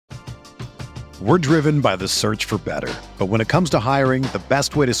We're driven by the search for better. But when it comes to hiring, the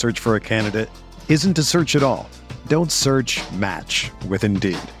best way to search for a candidate isn't to search at all. Don't search, match with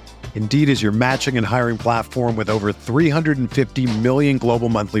Indeed. Indeed is your matching and hiring platform with over 350 million global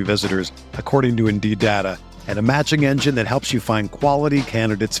monthly visitors, according to Indeed data, and a matching engine that helps you find quality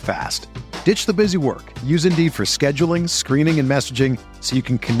candidates fast. Ditch the busy work. Use Indeed for scheduling, screening, and messaging so you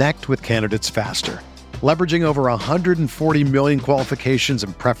can connect with candidates faster. Leveraging over 140 million qualifications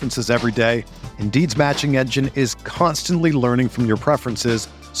and preferences every day, Indeed's matching engine is constantly learning from your preferences,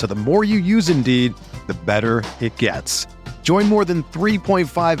 so the more you use Indeed, the better it gets. Join more than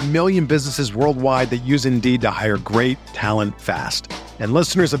 3.5 million businesses worldwide that use Indeed to hire great talent fast. And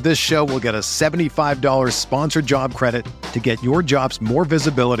listeners of this show will get a $75 sponsored job credit to get your jobs more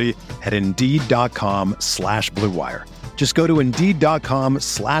visibility at Indeed.com/Blue Wire. Just go to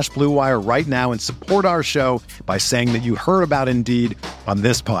Indeed.com/Blue Wire right now and support our show by saying that you heard about Indeed on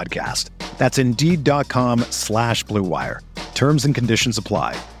this podcast. That's Indeed.com/Blue Wire. Terms and conditions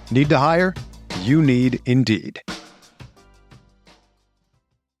apply. Need to hire? You need Indeed.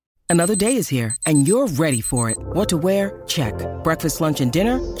 Another day is here, and you're ready for it. What to wear? Check. Breakfast, lunch, and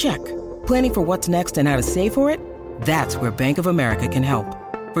dinner? Check. Planning for what's next and how to save for it? That's where Bank of America can help.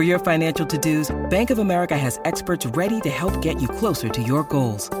 For your financial to-dos, Bank of America has experts ready to help get you closer to your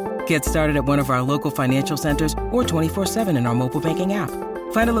goals. Get started at one of our local financial centers or 24/7 in our mobile banking app.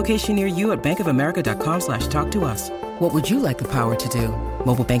 Find a location near you at bankofamerica.com/talktous. What would you like the power to do?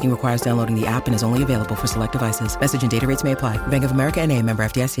 Mobile banking requires downloading the app and is only available for select devices. Message and data rates may apply. Bank of America N.A., member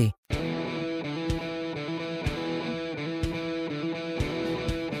FDIC.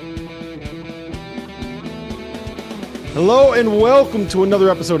 Hello and welcome to another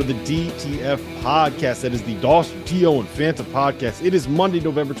episode of the DTF Podcast. That is the Dawson, T.O. and Phantom Podcast. It is Monday,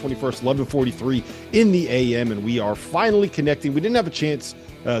 November 21st, 11:43 in the AM, and we are finally connecting. We didn't have a chance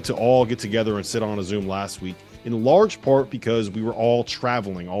to all get together and sit on a Zoom last week, in large part because we were all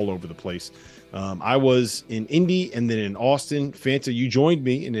traveling all over the place. I was in Indy and then in Austin. Fanta, you joined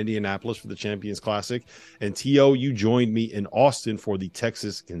me in Indianapolis for the Champions Classic, and T.O., you joined me in Austin for the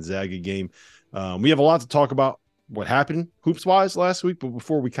Texas Gonzaga game. We have a lot to talk about. What happened hoops wise last week, but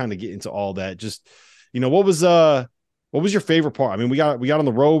before we kind of get into all that, just, what was your favorite part? I mean, we got on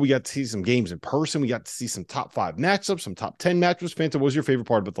the road, we got to see some games in person, we got to see some top 5 matchups, some top 10 matchups. Fanta, what was your favorite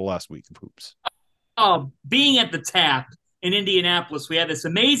part about the last week of hoops? Being at the Tap in Indianapolis, we had this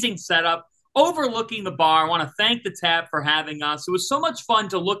amazing setup overlooking the bar. I want to thank the Tap for having us. It was so much fun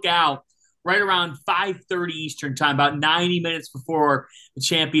to look out right around 5:30 Eastern time, about 90 minutes before the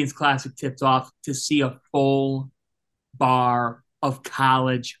Champions Classic tipped off, to see a full bar of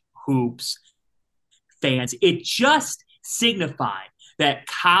college hoops fans. It just signified that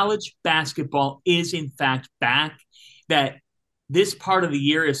college basketball is in fact back, that this part of the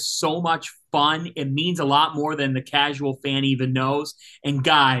year is so much fun. It means a lot more than the casual fan even knows. And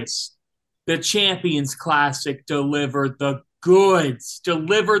guys, the Champions Classic delivered the goods. It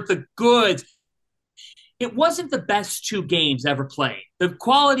wasn't the best 2 games ever played. The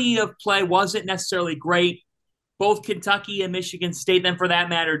quality of play wasn't necessarily great. Both Kentucky and Michigan State, then for that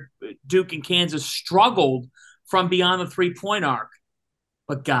matter, Duke and Kansas, struggled from beyond the 3-point arc.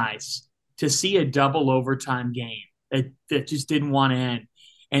 But guys, to see a double overtime game that just didn't want to end,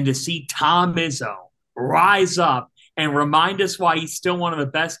 and to see Tom Izzo rise up and remind us why he's still one of the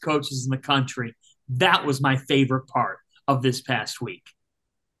best coaches in the country, that was my favorite part of this past week.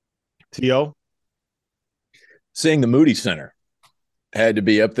 T.O.? Seeing the Moody Center had to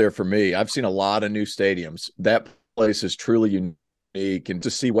be up there for me. I've seen a lot of new stadiums. That place is truly unique, and to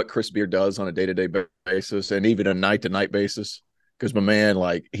see what Chris Beard does on a day-to-day basis and even a night-to-night basis, because my man,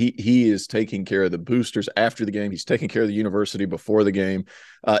 he is taking care of the boosters after the game. He's taking care of the university before the game.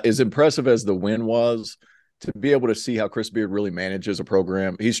 As impressive as the win was, to be able to see how Chris Beard really manages a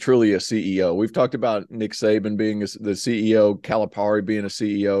program, he's truly a CEO. We've talked about Nick Saban being the CEO, Calipari being a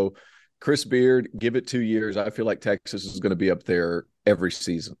CEO. Chris Beard, give it 2 years, I feel like Texas is going to be up there every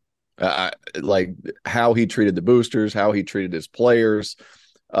season. Like how he treated the boosters, how he treated his players.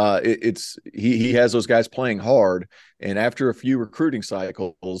 He has those guys playing hard, and after a few recruiting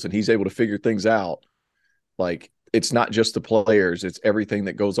cycles, and he's able to figure things out. Like, it's not just the players, it's everything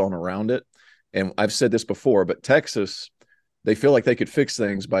that goes on around it. And I've said this before, but Texas, they feel like they could fix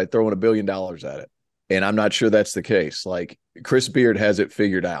things by throwing $1 billion at it. And I'm not sure that's the case. Like, Chris Beard has it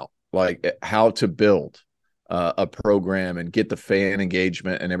figured out, like how to build a program and get the fan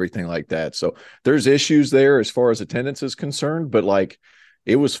engagement and everything like that. So there's issues there as far as attendance is concerned, but like,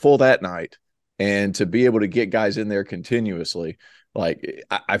 it was full that night. And to be able to get guys in there continuously, like,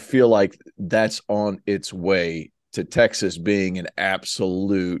 I feel like that's on its way to Texas being an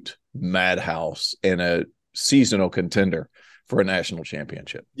absolute madhouse and a seasonal contender for a national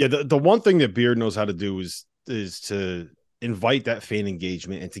championship. Yeah, the one thing that Beard knows how to do is to invite that fan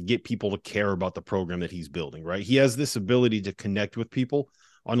engagement and to get people to care about the program that he's building, right? He has this ability to connect with people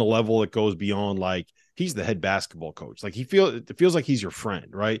on a level that goes beyond, like, he's the head basketball coach. Like, it feels like he's your friend,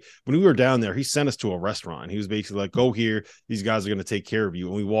 right? When we were down there, he sent us to a restaurant. He was basically like, go here. These guys are going to take care of you.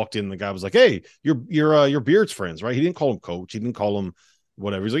 And we walked in, and the guy was like, hey, you're Beard's friends, right? He didn't call him coach. He didn't call him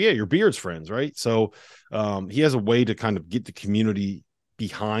whatever. He's like, yeah, you're Beard's friends, right? So he has a way to kind of get the community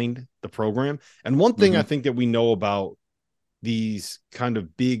behind the program. And one thing I think that we know about these kind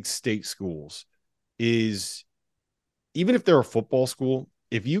of big state schools is, even if they're a football school,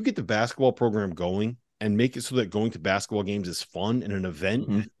 if you get the basketball program going and make it so that going to basketball games is fun and an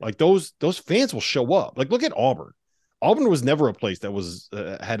event, like those fans will show up. Like, look at Auburn. Auburn was never a place that was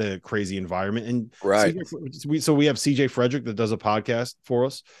had a crazy environment. And right. We have CJ Frederick that does a podcast for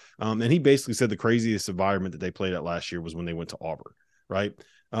us. And he basically said the craziest environment that they played at last year was when they went to Auburn. Right.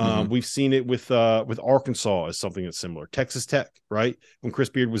 We've seen it with Arkansas as something that's similar. Texas Tech, right? When Chris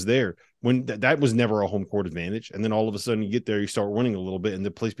Beard was there, when that was never a home court advantage. And then all of a sudden you get there, you start winning a little bit, and the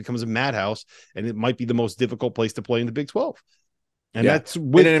place becomes a madhouse, and it might be the most difficult place to play in the Big 12. And that's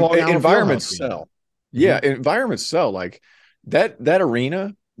with environments sell. Yeah, environments sell. Like that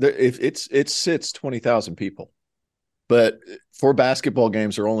arena, if it sits 20,000 people, but for basketball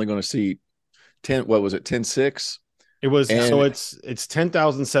games, they're only going to see 10. What was it? 10-6. It was, so it's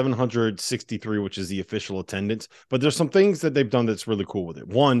 10,763, which is the official attendance. But there's some things that they've done that's really cool with it.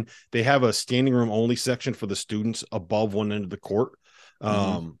 One, they have a standing room only section for the students above one end of the court.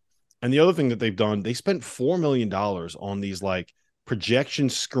 And the other thing that they've done, they spent $4 million on these like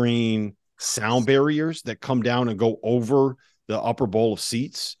projection screen sound barriers that come down and go over the upper bowl of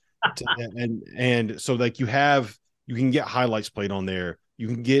seats. And so like you can get highlights played on there. You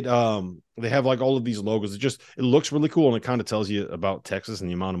can get they have like all of these logos. It looks really cool, and it kind of tells you about Texas and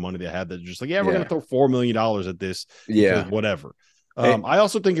the amount of money they had. That just like, we're gonna throw $4 million at this, whatever. I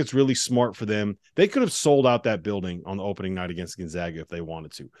also think it's really smart for them. They could have sold out that building on the opening night against Gonzaga if they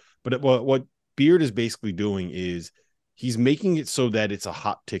wanted to, but what Beard is basically doing is he's making it so that it's a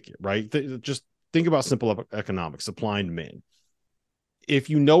hot ticket, right? Just think about simple economics, supply and demand.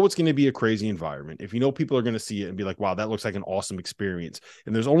 If you know it's going to be a crazy environment, if you know people are going to see it and be like, wow, that looks like an awesome experience,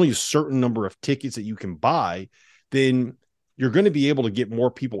 and there's only a certain number of tickets that you can buy, then you're going to be able to get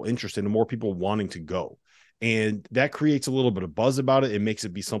more people interested and more people wanting to go. And that creates a little bit of buzz about it. It makes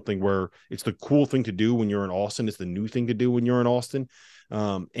it be something where it's the cool thing to do when you're in Austin. It's the new thing to do when you're in Austin.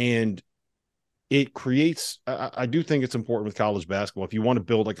 And it creates, I do think it's important with college basketball. If you want to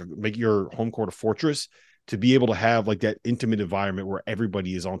build make your home court a fortress, to be able to have like that intimate environment where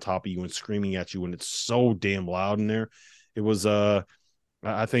everybody is on top of you and screaming at you, and it's so damn loud in there. It was, I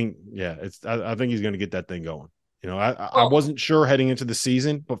think he's going to get that thing going. I wasn't sure heading into the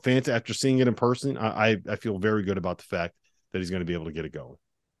season, but after seeing it in person, I feel very good about the fact that he's going to be able to get it going.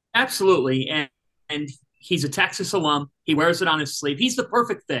 Absolutely. And he's a Texas alum. He wears it on his sleeve. He's the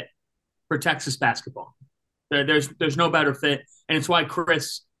perfect fit for Texas basketball. There's no better fit. And it's why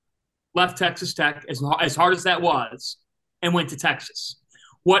Chris left Texas Tech, as hard as that was, and went to Texas.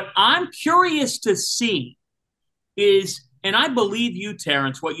 What I'm curious to see is, and I believe you,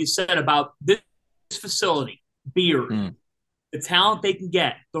 Terrence, what you said about this facility, Beard, the talent they can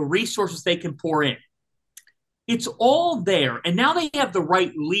get, the resources they can pour in. It's all there. And now they have the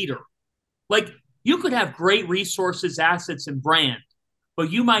right leader. Like, you could have great resources, assets, and brand, but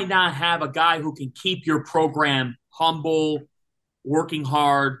you might not have a guy who can keep your program humble, working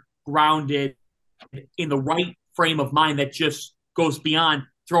hard, grounded, in the right frame of mind that just goes beyond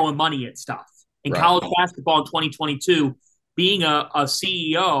throwing money at stuff. In college basketball in 2022, being a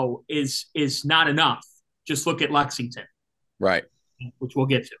CEO is not enough. Just look at Lexington. Right. Which we'll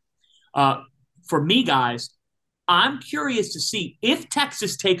get to. For me, guys, I'm curious to see if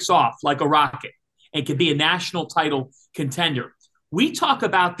Texas takes off like a rocket and can be a national title contender. We talk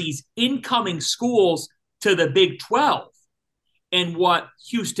about these incoming schools to the Big 12 and what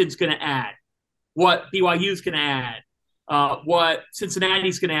Houston's going to add, what BYU's going to add, what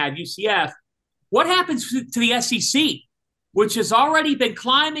Cincinnati's going to add, UCF. What happens to the SEC, which has already been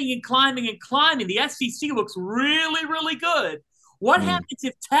climbing and climbing and climbing? The SEC looks really, really good. What happens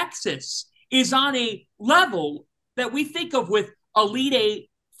if Texas is on a level that we think of with Elite Eight,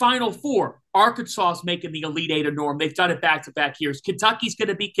 Final Four? Arkansas is making the Elite Eight a norm. They've done it back-to-back years. Kentucky's going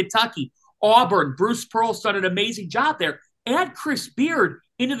to be Kentucky. Auburn, Bruce Pearl's done an amazing job there. Add Chris Beard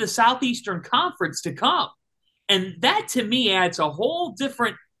into the Southeastern Conference to come. And that, to me, adds a whole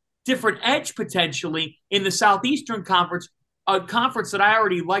different edge potentially in the Southeastern Conference a conference that I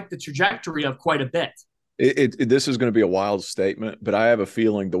already like the trajectory of quite a bit. This is going to be a wild statement, but I have a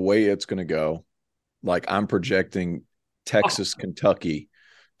feeling the way it's going to go, like I'm projecting Texas, Kentucky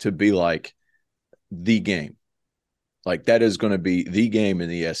to be like the game. Like that is going to be the game in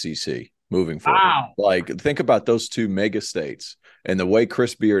the SEC moving forward. Wow. Like think about those two mega states and the way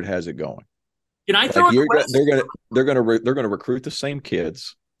Chris Beard has it going. Can I throw they're going to recruit the same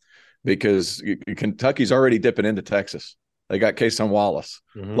kids because Kentucky's already dipping into Texas. They got Kason Wallace.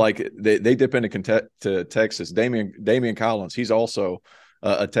 Mm-hmm. Like they dip into to Texas. Damian Collins, he's also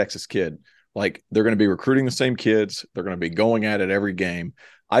a Texas kid. Like they're going to be recruiting the same kids. They're going to be going at it every game.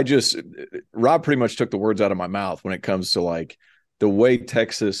 Rob pretty much took the words out of my mouth when it comes to like the way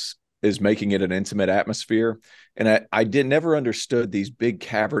Texas is making it an intimate atmosphere. And I never understood these big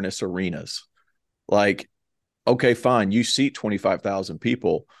cavernous arenas. Like, okay, fine, you seat 25,000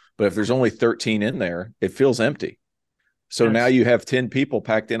 people, but if there's only 13 in there, it feels empty. So now you have 10 people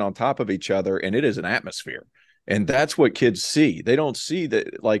packed in on top of each other, and it is an atmosphere. And that's what kids see. They don't see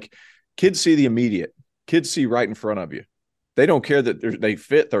that, like, kids see the immediate. Kids see right in front of you. They don't care that they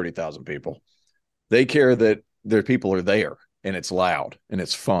fit 30,000 people. They care that their people are there, and it's loud, and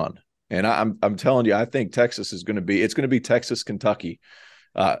it's fun. And I'm telling you, I think Texas is going to be Texas, Kentucky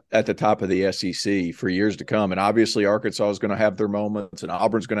at the top of the SEC for years to come. And obviously Arkansas is going to have their moments, and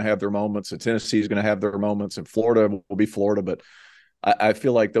Auburn's going to have their moments, and Tennessee is going to have their moments, and Florida will be Florida. But I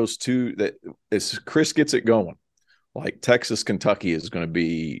feel like those two, that as Chris gets it going, like Texas, Kentucky is going to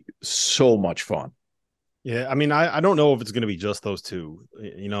be so much fun. Yeah, I mean, I don't know if it's going to be just those two,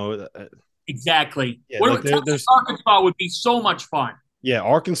 Exactly. Yeah, Texas, Arkansas would be so much fun. Yeah,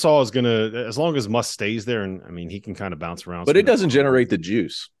 Arkansas is going to, as long as Muss stays there, and I mean, he can kind of bounce around. But it doesn't generate the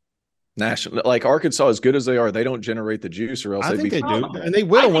juice. National, like Arkansas, as good as they are, they don't generate the juice, or else I think they do, and they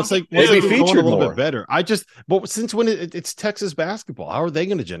will once they be featured a little more. bit better. But since when it's Texas basketball, how are they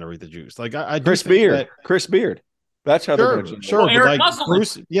going to generate the juice? Like Chris Beard. That's how they're going to. Sure, well, Eric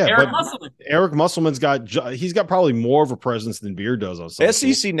Musselman. Eric Musselman's got probably more of a presence than Beard does on some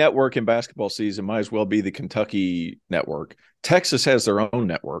SEC network in basketball season might as well be the Kentucky network. Texas has their own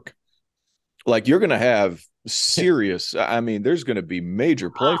network. Like you're going to have serious. I mean, there's going to be major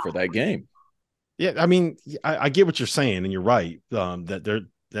play for that game. Yeah, I mean, I get what you're saying, and you're right.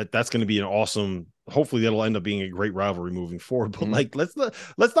 That's going to be an awesome. Hopefully, that'll end up being a great rivalry moving forward. But like, let's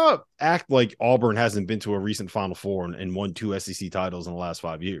not act like Auburn hasn't been to a recent Final Four and won 2 SEC titles in the last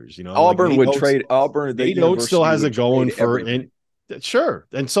 5 years. You know, Auburn would trade Auburn. They still has it going for and sure,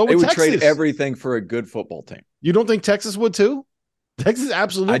 and so would Texas. Trade everything for a good football team. You don't think Texas would too? Texas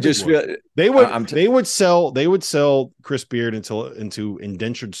absolutely. I just feel they would sell Chris Beard into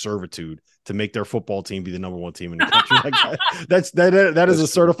indentured servitude to make their football team be the number 1 team in the country. Like that is a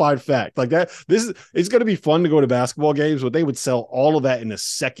certified fact. Like that, it's going to be fun to go to basketball games, but they would sell all of that in a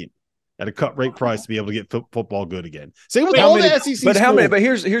second at a cut rate price to be able to get football good again. Same with all the SEC. But how many? But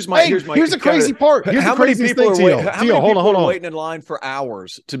here's the crazy part. Here's how the many craziest people thing, are Tio, hold on. Waiting in line for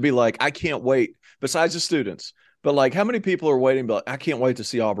hours to be like, I can't wait. Besides the students. But like, how many people are waiting? But I can't wait to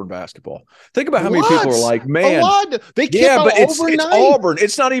see Auburn basketball. Think about how many people are like, man, they camp out overnight. It's Auburn.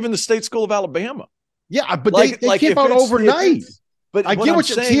 It's not even the State School of Alabama. Yeah, but they camp out overnight. But I get what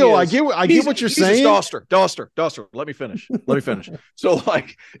you're saying. I get what you're saying. Doster. Let me finish. So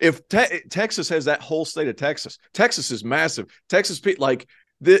like, if Texas has that whole state of Texas is massive. Texas,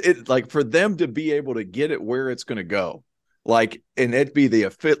 like for them to be able to get it where it's going to go. Like, and it'd be the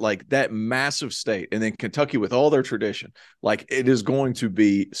fit, like that massive state. And then Kentucky with all their tradition, like it is going to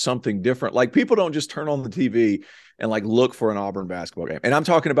be something different. Like people don't just turn on the TV and like look for an Auburn basketball game. And I'm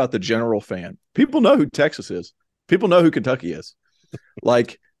talking about the general fan. People know who Texas is. People know who Kentucky is.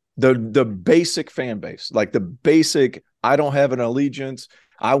 Like the basic fan base, like the basic, I don't have an allegiance.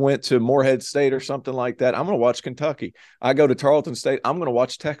 I went to Morehead State or something like that. I'm going to watch Kentucky. I go to Tarleton State. I'm going to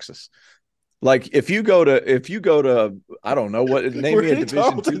watch Texas. Like if you go to I don't know what name me a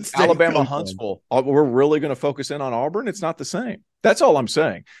Division II, Alabama Huntsville, we're really going to focus in on Auburn. It's not the same. That's all I'm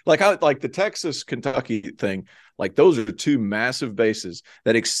saying. Like the Texas Kentucky thing. Like those are 2 massive bases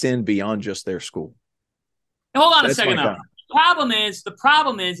that extend beyond just their school. Now, hold on a second though. The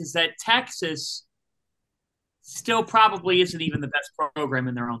problem is that Texas still probably isn't even the best program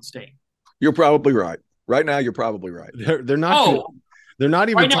in their own state. You're probably right. Right now, you're probably right. They're not. They're not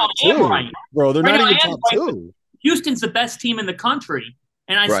even top 2, bro. They're not even top 2. Houston's the best team in the country,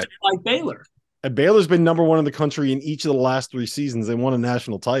 and I still like Baylor. And Baylor's been number 1 in the country in each of the last 3 seasons. They won a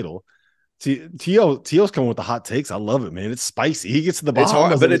national title. Tio's coming with the hot takes. I love it, man. It's spicy. He gets to the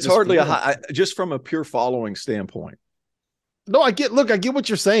bottom. It's hardly a hot. Just from a pure following standpoint, No, I get what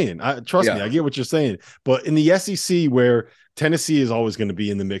you're saying. Trust me, I get what you're saying. But in the SEC, where Tennessee is always going to be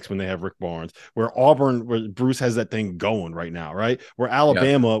in the mix when they have Rick Barnes, where Auburn, where Bruce has that thing going right now, right? Where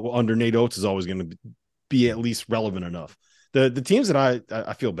Alabama under Nate Oates is always going to be at least relevant enough. The teams that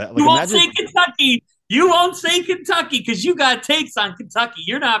I feel bad. Like, you won't say Kentucky. You won't say Kentucky because you got takes on Kentucky.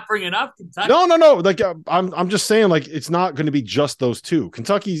 You're not bringing up Kentucky. No. Like I'm just saying, like, it's not going to be just those two.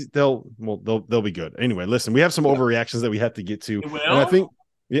 Kentucky's they'll be good. Anyway, listen, we have some overreactions that we have to get to. And I think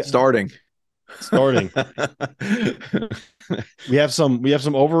starting. we have some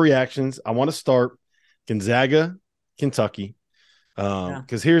overreactions. I want to start Gonzaga, Kentucky.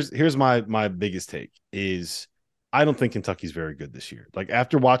 Because here's my biggest take is I don't think Kentucky's very good this year. Like,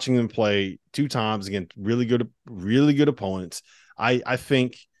 after watching them play 2 times against really good opponents, I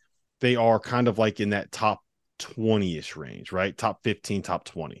think they are kind of like in that top 20-ish range, right? Top 15, top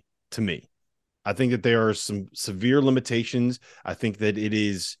 20 to me. I think that there are some severe limitations. I think that it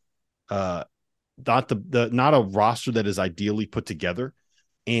is not a roster that is ideally put together.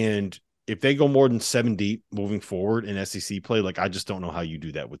 And if they go more than 7 deep moving forward in SEC play, like, I just don't know how you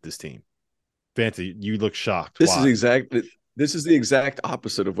do that with this team. Fancy, you look shocked. This is the exact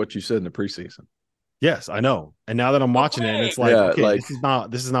opposite of what you said in the preseason. Yes, I know. And now that I'm watching it, it's like,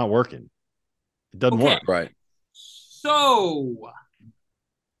 this is not working. It doesn't work. Right. So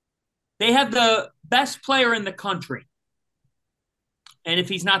they have the best player in the country. And if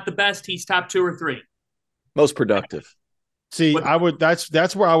he's not the best, he's top 2 or 3. Most productive. See,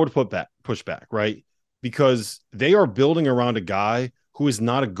 that's where I would push back, right? Because they are building around a guy who is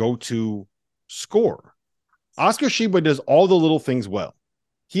not a go-to scorer. Oscar Tshiebwe does all the little things well.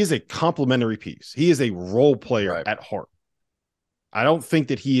 He is a complementary piece. He is a role player at heart. I don't think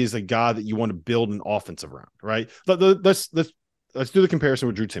that he is a guy that you want to build an offense around, right? Let's do the comparison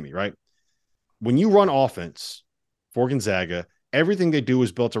with Drew Timme, right? When you run offense for Gonzaga, everything they do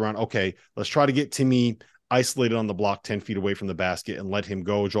is built around, okay, let's try to get Timme isolated on the block 10 feet away from the basket and let him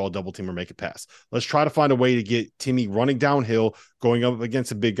go draw a double team or make a pass. Let's try to find a way to get Timme running downhill, going up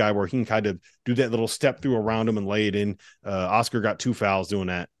against a big guy where he can kind of do that little step through around him and lay it in. Oscar got 2 fouls doing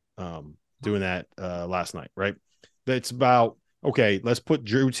that last night, right? That's about, okay, let's put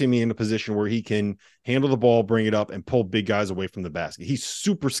Drew Timme in a position where he can handle the ball, bring it up, and pull big guys away from the basket. He's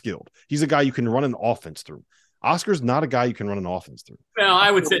super skilled. He's a guy you can run an offense through. Oscar's not a guy you can run an offense through. Well,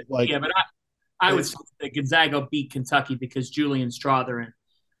 I would say, but I would say that Gonzaga beat Kentucky because Julian Strother and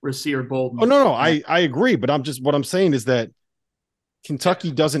Rasir Bolden. Oh, no, I agree. But what I'm saying is that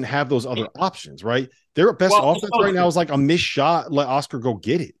Kentucky doesn't have those other options, right? Their best offense right now is like a missed shot. Let Oscar go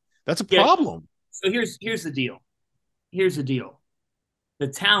get it. That's a problem. So here's the deal. Here's the deal. The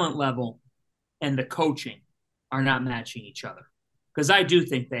talent level and the coaching are not matching each other, because I do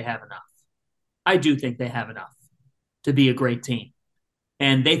think they have enough. I do think they have enough to be a great team.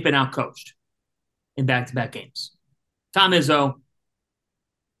 And they've been outcoached in back-to-back games. Tom Izzo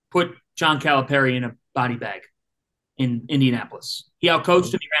put John Calipari in a body bag in Indianapolis. He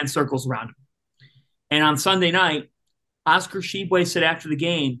outcoached him. He ran circles around him. And on Sunday night, Oscar Tshiebwe said after the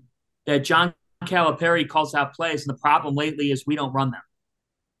game that John Calipari calls out plays, and the problem lately is we don't run them.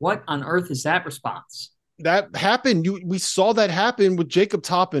 What on earth is that response? That happened. We saw that happen with Jacob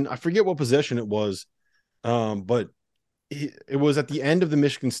Toppin. I forget what possession it was, but it was at the end of the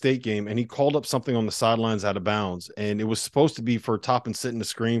Michigan State game, and he called up something on the sidelines out of bounds, and it was supposed to be for Toppin sitting the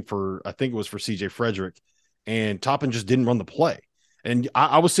screen for, I think it was for CJ Frederick, and Toppin just didn't run the play. And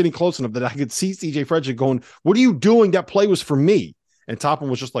I was sitting close enough that I could see CJ Frederick going, "What are you doing? That play was for me." And Toppin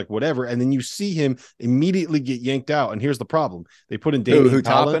was just like, whatever. And then you see him immediately get yanked out. And here's the problem. They put in Damian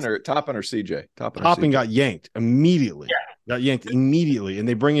Collins. Toppin or CJ? Toppin got yanked immediately. Yeah. Got yanked immediately. And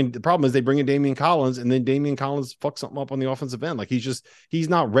the problem is they bring in Damian Collins, and then Damian Collins fucks something up on the offensive end. Like, he's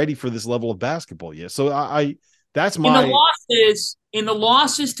not ready for this level of basketball yet. So that's my in the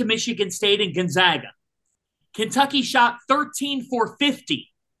losses to Michigan State and Gonzaga, Kentucky shot 13 for 50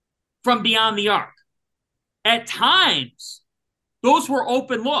 from beyond the arc. At times, those were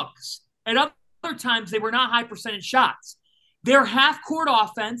open looks. At other times, they were not high percentage shots. Their half-court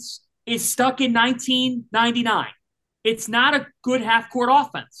offense is stuck in 1999. It's not a good half-court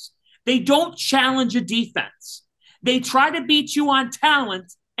offense. They don't challenge a defense. They try to beat you on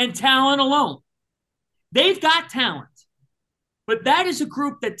talent and talent alone. They've got talent. But that is a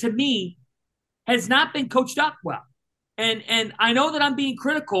group that, to me, has not been coached up well. And I know that I'm being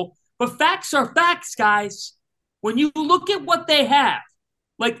critical, but facts are facts, guys. When you look at what they have,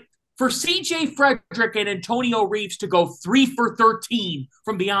 like for CJ Frederick and Antonio Reeves to go 3 for 13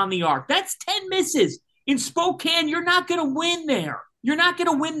 from beyond the arc, that's 10 misses. In Spokane, you're not going to win there. You're not going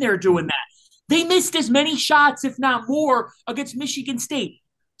to win there doing that. They missed as many shots, if not more, against Michigan State.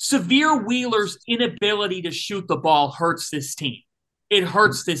 Sahvir Wheeler's inability to shoot the ball hurts this team. It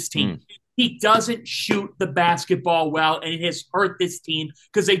hurts this team. He doesn't shoot the basketball well, and it has hurt this team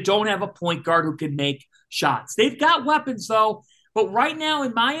because they don't have a point guard who can make shots. They've got weapons, though, but right now,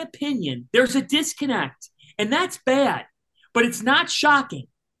 in my opinion, there's a disconnect, and that's bad, but it's not shocking.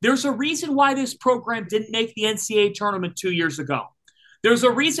 There's a reason why this program didn't make the NCAA tournament 2 years ago. There's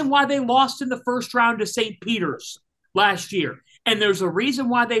a reason why they lost in the first round to St. Peter's last year, and there's a reason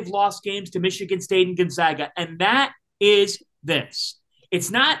why they've lost games to Michigan State and Gonzaga, and that is this.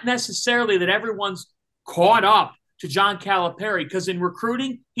 It's not necessarily that everyone's caught up to John Calipari, because in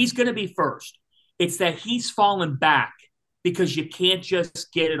recruiting, he's going to be first. It's that he's fallen back because you can't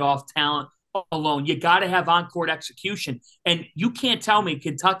just get it off talent alone. You got to have on-court execution. And you can't tell me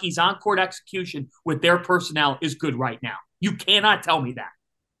Kentucky's on-court execution with their personnel is good right now. You cannot tell me that.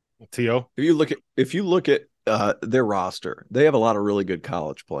 T.O.? If you look at their roster, they have a lot of really good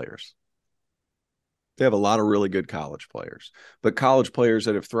college players. They have a lot of really good college players, but college players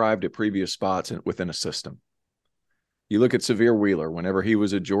that have thrived at previous spots within a system. You look at Sahvir Wheeler. Whenever he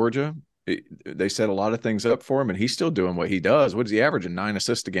was at Georgia, they set a lot of things up for him, and he's still doing what he does. What is he averaging? 9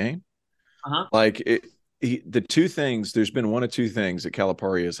 assists a game? The two things, there's been one of two things that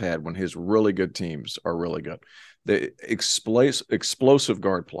Calipari has had when his really good teams are really good. The explosive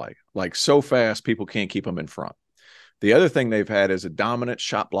guard play, like so fast people can't keep them in front. The other thing they've had is a dominant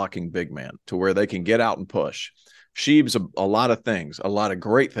shot blocking big man to where they can get out and push. Sheeb's a lot of things, a lot of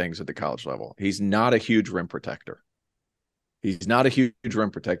great things at the college level. He's not a huge rim protector. And it's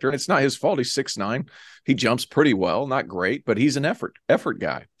not his fault. He's 6'9". He jumps pretty well, not great, but he's an effort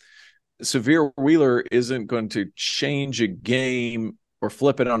guy. Sahvir Wheeler isn't going to change a game or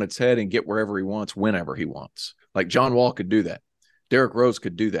flip it on its head and get wherever he wants, whenever he wants. Like John Wall could do that. Derrick Rose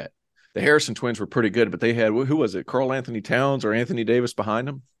could do that. The Harrison twins were pretty good, but they had, who was it? Karl Anthony Towns or Anthony Davis behind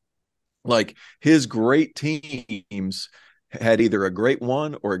them? Like his great teams had either a great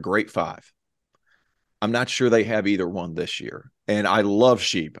 1 or a great 5. I'm not sure they have either one this year. And I love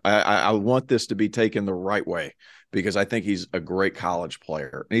Sheeb. I want this to be taken the right way because I think he's a great college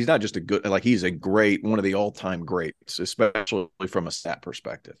player. And he's not just he's a great, one of the all-time greats, especially from a stat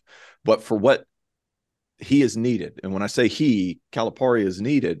perspective. But for what he is needed, and when I say Calipari is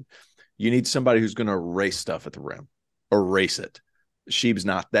needed, you need somebody who's going to erase stuff at the rim, erase it. Sheeb's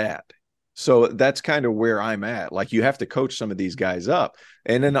not that. So that's kind of where I'm at. Like you have to coach some of these guys up.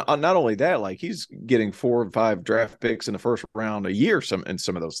 And then not only that, like he's getting 4 or 5 draft picks in the first round a year, some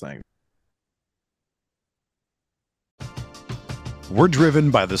of those things. We're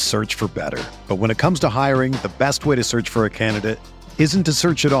driven by the search for better. But when it comes to hiring, the best way to search for a candidate isn't to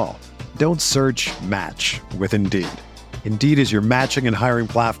search at all. Don't search, match with Indeed. Indeed is your matching and hiring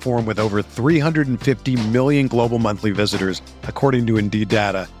platform with over 350 million global monthly visitors, according to Indeed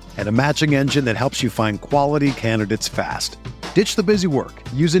data, and a matching engine that helps you find quality candidates fast. Ditch the busy work.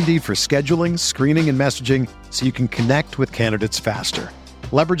 Use Indeed for scheduling, screening, and messaging so you can connect with candidates faster.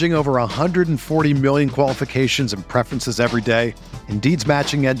 Leveraging over 140 million qualifications and preferences every day, Indeed's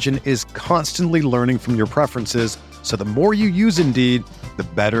matching engine is constantly learning from your preferences, so the more you use Indeed, the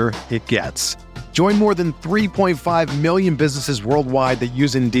better it gets. Join more than 3.5 million businesses worldwide that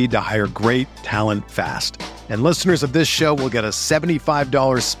use Indeed to hire great talent fast. And listeners of this show will get a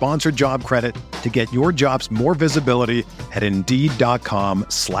 $75 sponsored job credit to get your jobs more visibility at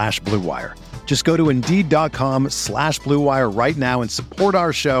Indeed.com/Blue Wire. Just go to Indeed.com/Blue Wire right now and support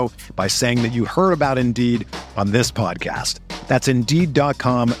our show by saying that you heard about Indeed on this podcast. That's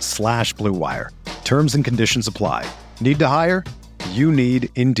Indeed.com/Blue Wire. Terms and conditions apply. Need to hire? You need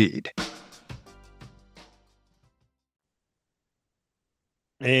Indeed.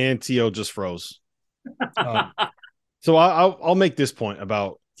 And T.O. just froze. So I'll make this point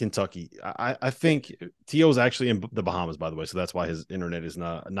about Kentucky. I think T.O.'s actually in the Bahamas, by the way, so that's why his internet is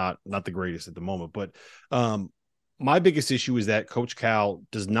not the greatest at the moment. But my biggest issue is that Coach Cal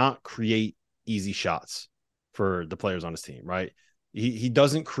does not create easy shots for the players on his team, right? He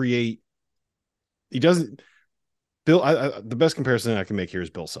doesn't create. He doesn't. Bill, the best comparison I can make here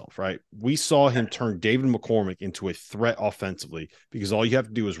is Bill Self, right? We saw him turn David McCormick into a threat offensively because all you have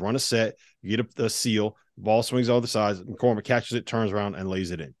to do is run a set, you get a seal, ball swings all the sides, McCormick catches it, turns around, and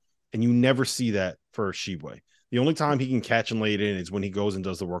lays it in. And you never see that for Tshiebwe. The only time he can catch and lay it in is when he goes and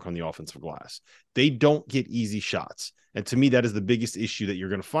does the work on the offensive glass. They don't get easy shots. And to me, that is the biggest issue that you're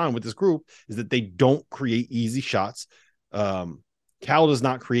going to find with this group is that they don't create easy shots. Cal does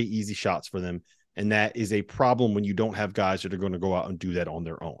not create easy shots for them. And that is a problem when you don't have guys that are going to go out and do that on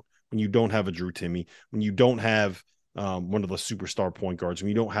their own. When you don't have a Drew Timme, when you don't have one of the superstar point guards, and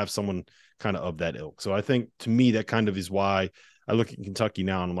you don't have someone kind of that ilk. So I think, to me, that kind of is why I look at Kentucky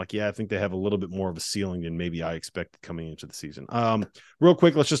now and I'm like, yeah, I think they have a little bit more of a ceiling than maybe I expected coming into the season. Real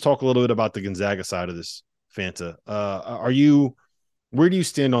quick, let's just talk a little bit about the Gonzaga side of this, Fanta. Where do you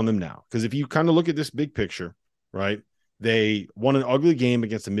stand on them now? Because if you kind of look at this big picture, right, they won an ugly game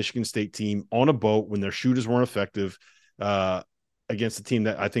against a Michigan State team on a boat when their shooters weren't effective, against a team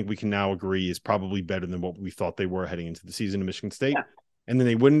that I think we can now agree is probably better than what we thought they were heading into the season in Michigan State. Yeah. And then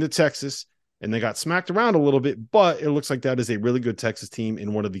they went into Texas and they got smacked around a little bit, but it looks like that is a really good Texas team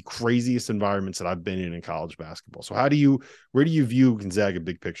in one of the craziest environments that I've been in college basketball. So where do you view Gonzaga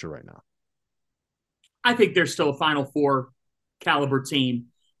big picture right now? I think they're still a Final Four caliber team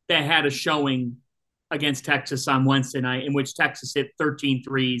that had a showing against Texas on Wednesday night, in which Texas hit 13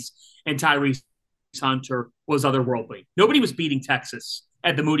 threes and Tyrese Hunter was otherworldly. Nobody was beating Texas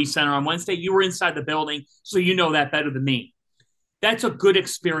at the Moody Center on Wednesday. You were inside the building, so you know that better than me. That's a good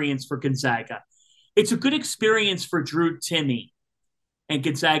experience for Gonzaga. It's a good experience for Drew Timme and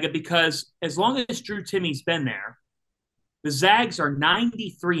Gonzaga, because as long as Drew Timme's been there, the Zags are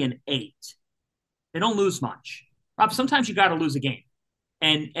 93-8. They don't lose much. Rob, sometimes you got to lose a game.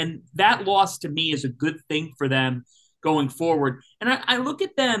 And that loss to me is a good thing for them going forward. And I look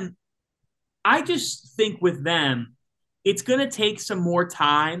at them, I just think with them, it's going to take some more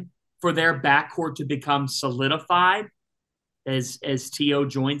time for their backcourt to become solidified as T.O.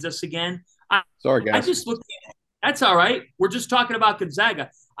 joins us again. Sorry, guys. I just look at it. That's all right. We're just talking about Gonzaga.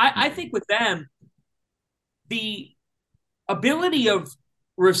 I think with them, the ability of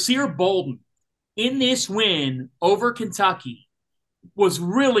Rasir Bolden in this win over Kentucky was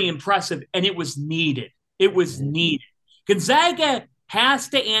really impressive, and it was needed. It was needed. Gonzaga has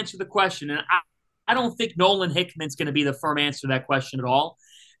to answer the question, and I don't think Nolan Hickman's going to be the firm answer to that question at all.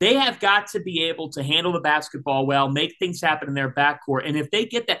 They have got to be able to handle the basketball well, make things happen in their backcourt, and if they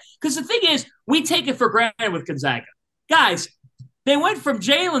get that – because the thing is, we take it for granted with Gonzaga. Guys, they went from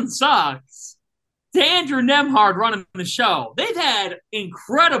Jalen Suggs to Andrew Nembhard running the show. They've had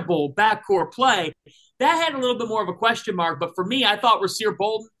incredible backcourt play. That had a little bit more of a question mark, but for me, I thought Rasir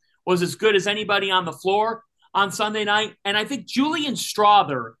Bolden was as good as anybody on the floor on Sunday night, and I think Julian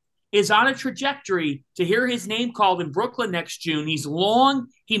Strawther is on a trajectory to hear his name called in Brooklyn next June. He's long,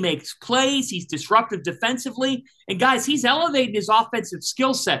 he makes plays, he's disruptive defensively, and guys, he's elevating his offensive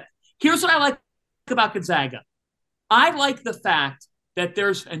skill set. Here's what I like about Gonzaga. I like the fact that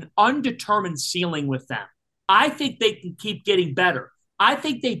there's an undetermined ceiling with them. I think they can keep getting better. I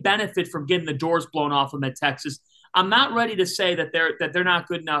think they benefit from getting the doors blown off them at Texas. I'm not ready to say that they're not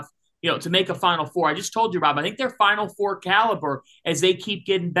good enough, to make a Final Four. I just told you, Rob, I think they're Final Four caliber as they keep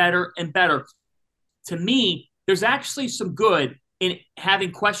getting better and better. To me, there's actually some good in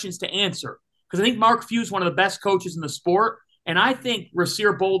having questions to answer, because I think Mark Few is one of the best coaches in the sport, and I think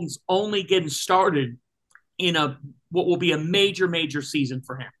Rasir Bolden's only getting started in what will be a major, major season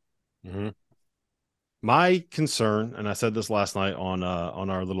for him. Mm-hmm. My concern, and I said this last night on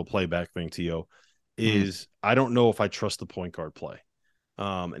our little playback thing, T.O., is I don't know if I trust the point guard play.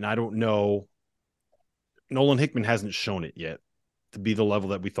 And I don't know. Nolan Hickman hasn't shown it yet to be the level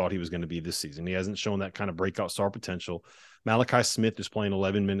that we thought he was going to be this season. He hasn't shown that kind of breakout star potential. Malachi Smith is playing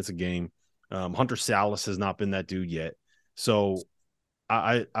 11 minutes a game. Hunter Salas has not been that dude yet. So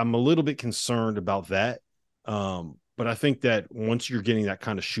I'm a little bit concerned about that. But I think that once you're getting that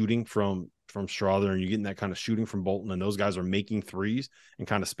kind of shooting from Strawther and you're getting that kind of shooting from Bolton, and those guys are making threes and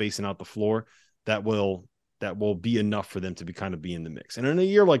kind of spacing out the floor, that will be enough for them to be in the mix. And in a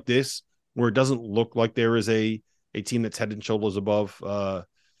year like this, where it doesn't look like there is a team that's head and shoulders above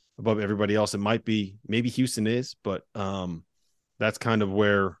everybody else, it might be, maybe Houston is, but that's kind of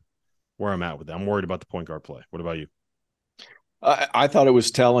where I'm at with that. I'm worried about the point guard play. What about you? I thought it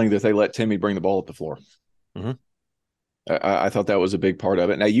was telling that they let Timme bring the ball up the floor. Mm-hmm. I thought that was a big part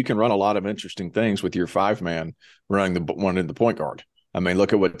of it. Now, you can run a lot of interesting things with your 5-man running the point guard. I mean,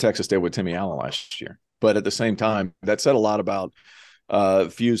 look at what Texas did with Timmy Allen last year. But at the same time, that said a lot about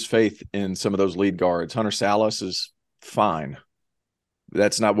Few's faith in some of those lead guards. Hunter Salas is fine.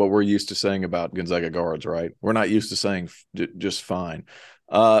 That's not what we're used to saying about Gonzaga guards, right? We're not used to saying just fine.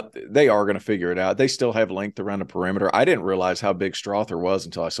 They are going to figure it out. They still have length around the perimeter. I didn't realize how big Strawther was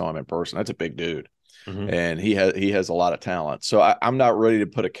until I saw him in person. That's a big dude. Mm-hmm. And he has a lot of talent. So I'm not ready to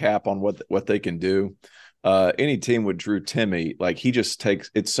put a cap on what they can do. Any team with Drew Timme, like, he just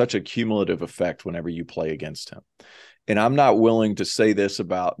it's such a cumulative effect whenever you play against him. And I'm not willing to say this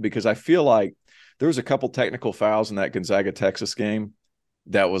because I feel like there was a couple technical fouls in that Gonzaga Texas game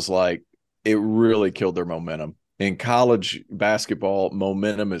that was like, it really killed their momentum. in college basketball,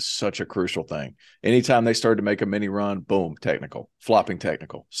 momentum is such a crucial thing. Anytime they started to make a mini run, boom, technical, flopping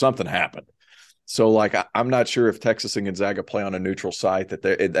technical, something happened. So, like, I'm not sure if Texas and Gonzaga play on a neutral site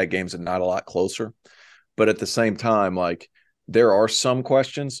that game's not a lot closer. But at the same time, like, there are some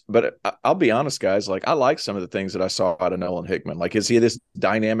questions. But I'll be honest, guys, like, I like some of the things that I saw out of Nolan Hickman. Like, is he this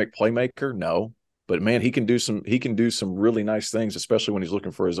dynamic playmaker? No. But, man, he can do some really nice things, especially when he's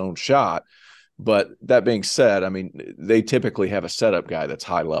looking for his own shot. But that being said, I mean, they typically have a setup guy that's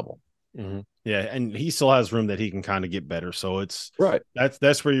high level. Mm-hmm. Yeah, and he still has room that he can kind of get better. So it's right.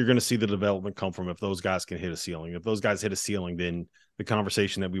 That's where you're going to see the development come from if those guys can hit a ceiling. If those guys hit a ceiling, then the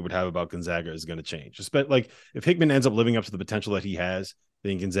conversation that we would have about Gonzaga is going to change. Like if Hickman ends up living up to the potential that he has,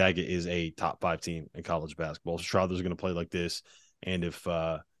 then Gonzaga is a top 5 team in college basketball. Strouthers are going to play like this, and if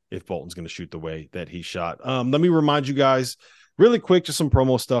Bolton's going to shoot the way that he shot. Let me remind you guys really quick, just some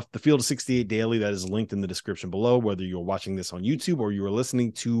promo stuff. The Field of 68 Daily, that is linked in the description below, whether you're watching this on YouTube or you are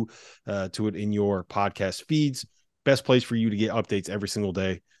listening to it in your podcast feeds. Best place for you to get updates every single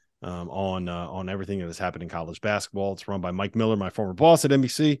day on everything that is happening in college basketball. It's run by Mike Miller, my former boss at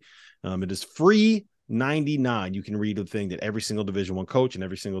NBC. It is free $99. You can read the thing that every single Division I coach and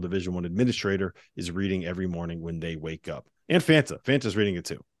every single Division I administrator is reading every morning when they wake up. And Fanta's reading it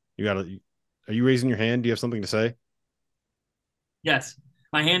too. Are you raising your hand? Do you have something to say? Yes,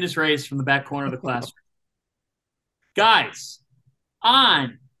 my hand is raised from the back corner of the classroom. Guys,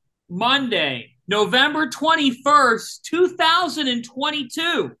 on Monday, November 21st,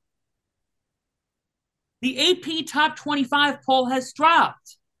 2022, the AP Top 25 poll has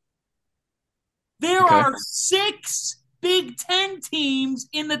dropped. There are 6 Big Ten teams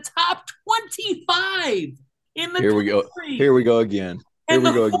in the top 25 in the Here we go. Here we go again. And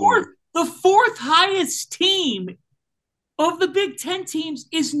the fourth highest team of the Big Ten teams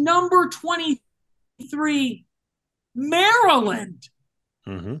is number 23, Maryland.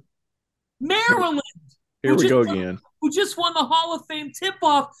 Mm-hmm. Maryland. Here we go again. Who just won the Hall of Fame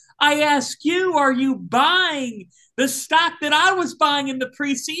tip-off. I ask you, are you buying the stock that I was buying in the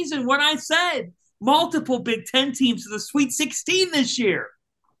preseason when I said multiple Big Ten teams to the Sweet 16 this year?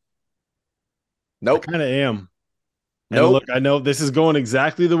 Nope. I kind of am. No, nope. Look, I know this is going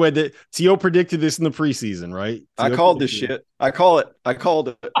exactly the way that T.O. predicted this in the preseason, right? I called this shit. I called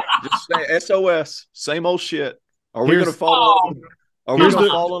it. Just say SOS. Same old shit. Are we going to fall in love? Are we going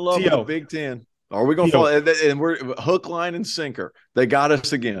to fall in love with the Big Ten? Are we going to fall? And we're hook, line, and sinker. They got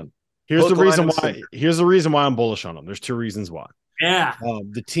us again. Here's the reason why I'm bullish on them. There's 2 reasons why. Yeah.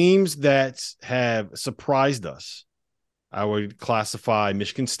 The teams that have surprised us, I would classify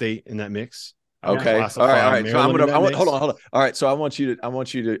Michigan State in that mix. Okay. All right. So hold on. All right. So I want you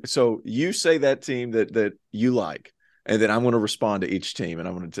to. So you say that team that you like, and then I'm going to respond to each team, and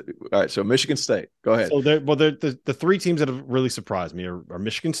I'm going to. All right. So Michigan State. Go ahead. So the 3 teams that have really surprised me are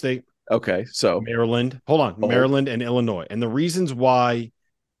Michigan State. Okay. So Maryland. Hold on. Maryland and Illinois. And the reasons why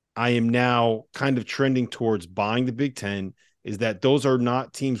I am now kind of trending towards buying the Big Ten is that those are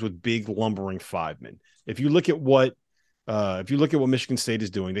not teams with big lumbering 5-men. If you look at what Michigan State is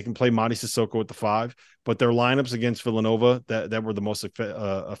doing, they can play Mady Sissoko at the 5, but their lineups against Villanova that were the most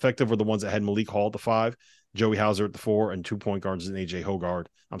effective were the ones that had Malik Hall at the 5, Joey Hauser at the 4, and 2 point guards in AJ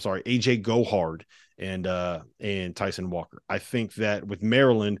Gohard and Tyson Walker. I think that with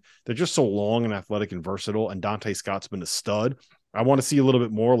Maryland, they're just so long and athletic and versatile, and Dante Scott's been a stud. I want to see a little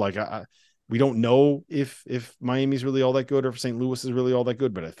bit more. Like we don't know if Miami's really all that good or if St. Louis is really all that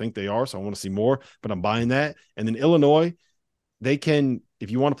good, but I think they are. So I want to see more, but I'm buying that. And then Illinois, they can,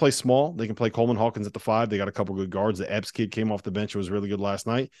 if you want to play small, they can play Coleman Hawkins at the 5. They got a couple good guards. The Epps kid came off the bench and was really good last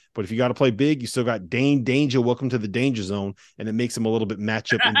night. But if you got to play big, you still got Dane Danger. Welcome to the danger zone. And it makes them a little bit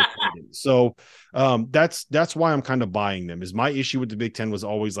matchup independent. So that's why I'm kind of buying them. Is my issue with the Big Ten was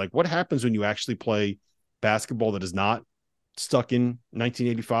always like, what happens when you actually play basketball that is not stuck in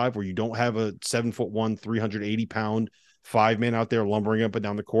 1985, where you don't have a 7'1", 380-pound 5-man out there lumbering up and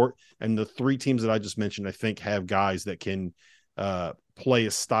down the court. And the 3 teams that I just mentioned, I think, have guys that can play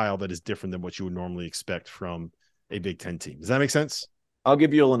a style that is different than what you would normally expect from a Big Ten team. Does that make sense? I'll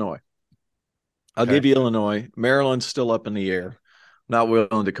give you Illinois. Maryland's still up in the air. Not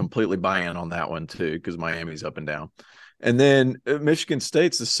willing to completely buy in on that one too, because Miami's up and down. And then Michigan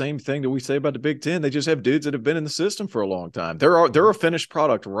State's the same thing that we say about the Big Ten. They just have dudes that have been in the system for a long time. They're a finished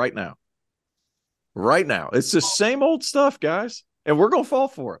product right now. Right now. It's the same old stuff, guys. And we're going to fall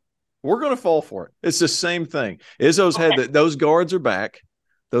for it. It's the same thing. Izzo's had those guards are back.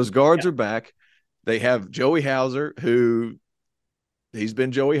 Are back. They have Joey Hauser, who he's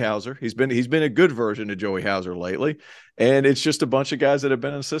been Joey Hauser. He's been a good version of Joey Hauser lately. And it's just a bunch of guys that have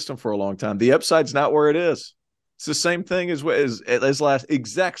been in the system for a long time. The upside's not where it is. It's the same thing as last,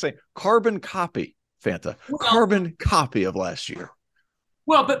 exact same carbon copy, Fanta. Carbon copy of last year.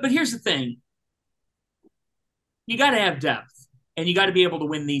 Well, but here's the thing. You got to have depth, and you got to be able to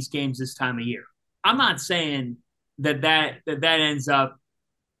win these games this time of year. I'm not saying that ends up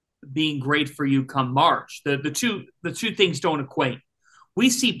being great for you come March. The two things don't equate. We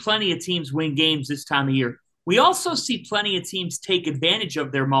see plenty of teams win games this time of year. We also see plenty of teams take advantage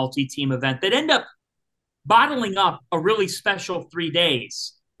of their multi-team event that end up bottling up a really special 3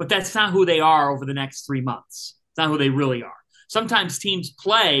 days, but that's not who they are over the next 3 months. It's not who they really are. Sometimes teams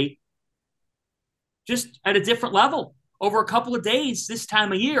play just at a different level over a couple of days this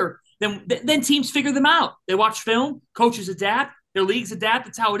time of year. Then teams figure them out. They watch film, coaches adapt, their leagues adapt.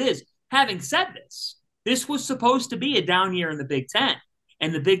 That's how it is. Having said this was supposed to be a down year in the Big Ten.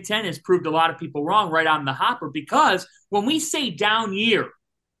 And the Big Ten has proved a lot of people wrong right on the hopper, because when we say down year,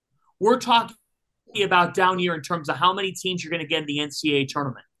 we're talking about down year in terms of how many teams you're going to get in the NCAA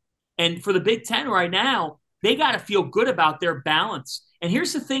tournament. And for the Big Ten right now, they got to feel good about their balance. And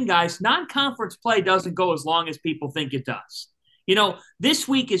here's the thing, guys, non-conference play doesn't go as long as people think it does. This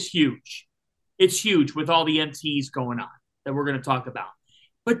week is huge. It's huge with all the MTs going on that we're going to talk about.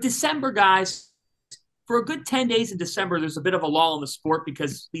 But December, guys, for a good 10 days in December, there's a bit of a lull in the sport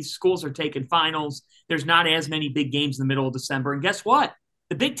because these schools are taking finals. There's not as many big games in the middle of December. And guess what?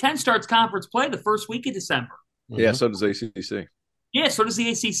 The Big Ten starts conference play the first week of December. Yeah, so does ACC. Yeah, so does the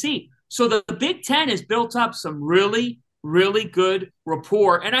ACC. So the Big Ten has built up some really, really good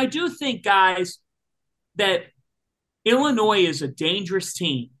rapport. And I do think, guys, that Illinois is a dangerous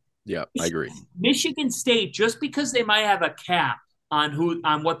team. Yeah, I agree. Michigan State, just because they might have a cap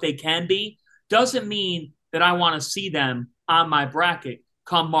on what they can be, doesn't mean that I want to see them on my bracket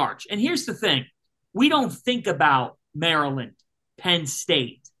come March. And here's the thing. We don't think about Maryland, Penn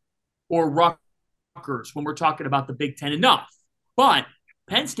State, or Rutgers when we're talking about the Big Ten enough. But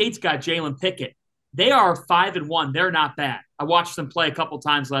Penn State's got Jalen Pickett. They are 5-1. They're not bad. I watched them play a couple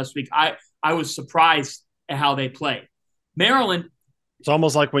times last week. I was surprised at how they played. Maryland. It's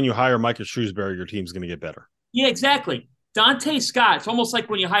almost like when you hire Micah Shrewsbury, your team's going to get better. Yeah, exactly. Dante Scott. It's almost like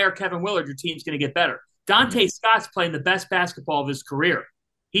when you hire Kevin Willard, your team's going to get better. Dante Scott's playing the best basketball of his career.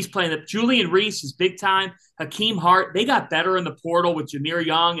 He's playing Julian Reese is big time. Hakeem Hart. They got better in the portal with Jameer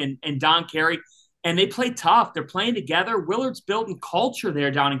Young and Don Carey. And they play tough. They're playing together. Willard's building culture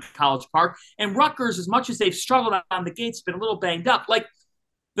there down in College Park. And Rutgers, as much as they've struggled on the gates, been a little banged up. Like,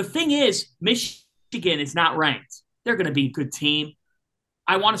 the thing is, Michigan is not ranked. They're going to be a good team.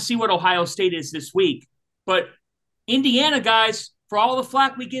 I want to see what Ohio State is this week. But Indiana, guys, for all the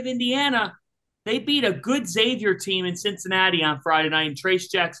flack we give Indiana, they beat a good Xavier team in Cincinnati on Friday night, and Trace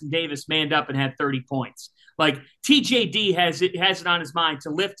Jackson Davis manned up and had 30 points. Like, TJD has it on his mind to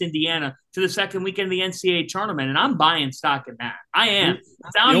lift Indiana to the second weekend of the NCAA tournament, and I'm buying stock in that. I am.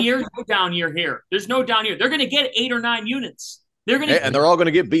 Down year, no down year here. There's no down year. They're going to get 8 or 9 units. And they're all going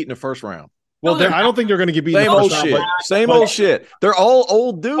to get beat in the first round. Well, I don't think they're going to get beat. Same old shit. Same old shit. They're all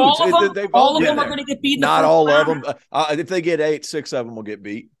old dudes. All of them are going to get beat. Not all of them. If they get 8, 6 of them will get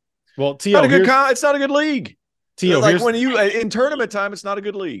beat. Well, T.O., it's not a good league. T.O., like when you in tournament time, it's not a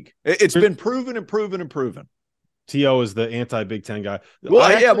good league. It's been proven and proven and proven. T.O. is the anti-Big Ten guy.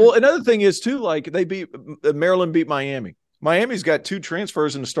 Well, Well, another thing is too, like Maryland beat Miami. Miami's got 2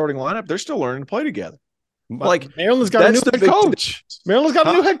 transfers in the starting lineup. They're still learning to play together. Like, Maryland's got a new head coach. Maryland's got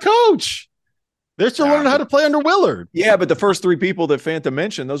a new head coach. They're still learning how to play under Willard. Yeah, but the first 3 people that Fanta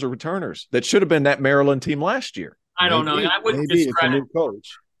mentioned, those are returners. That should have been that Maryland team last year. I don't know. I wouldn't discredit. It's a new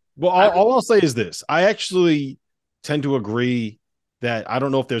coach. Well, all I'll say is this. I actually tend to agree that I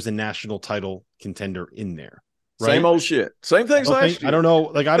don't know if there's a national title contender in there. Right? Same old shit. Same things last year. I don't know.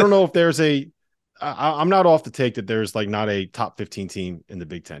 Like, I don't know if there's I'm not off the take that there's like not a top 15 team in the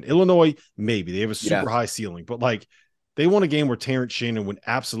Big Ten. Illinois, maybe. They have a super high ceiling, but like, they won a game where Terrence Shannon went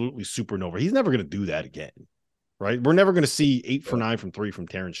absolutely supernova. He's never going to do that again, right? We're never going to see 8 for 9 from 3 from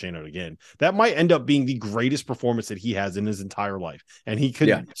Terrence Shannon again. That might end up being the greatest performance that he has in his entire life. And he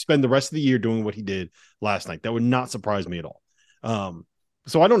could spend the rest of the year doing what he did last night. That would not surprise me at all.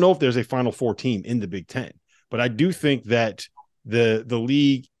 So I don't know if there's a Final Four team in the Big Ten, but I do think that the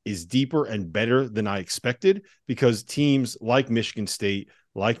league is deeper and better than I expected, because teams like Michigan State,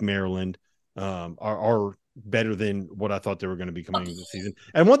 like Maryland, are better than what I thought they were going to be coming into the season.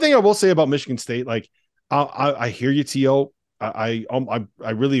 And one thing I will say about Michigan State, like, I hear you, T.O. I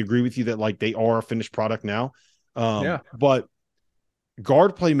really agree with you that like they are a finished product now. But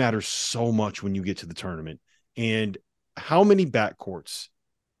guard play matters so much when you get to the tournament, and how many backcourts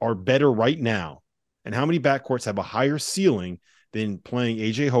are better right now, and how many backcourts have a higher ceiling than playing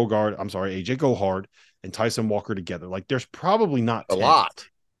AJ Gohard and Tyson Walker together. Like, there's probably not 10. A lot.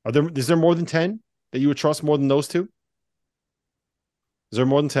 Is there more than 10 that you would trust more than those two? Is there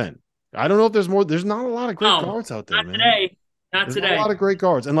more than 10? I don't know if there's more. There's not a lot of great guards out there, not man. Today. Not there's today. Not a lot of great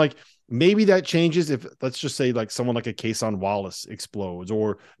guards. And like, maybe that changes if, let's just say, like someone like a Kason Wallace explodes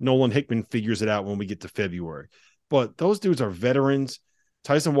or Nolan Hickman figures it out when we get to February. But those dudes are veterans.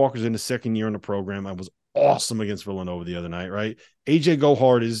 Tyson Walker's in the second year in the program. I was awesome against Villanova the other night, right? AJ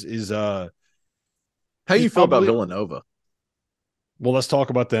Gohard is how you feel about Villanova? Well, let's talk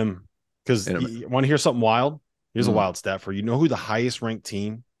about them, because you want to hear something wild? Here's a wild stat for you. You know who the highest ranked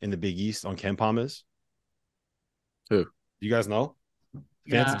team in the Big East on KenPom is? Who? You guys know?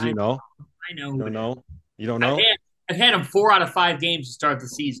 Yeah, Fancy, do you know? I know. You don't know? You don't know? I've had them 4 out of 5 games to start the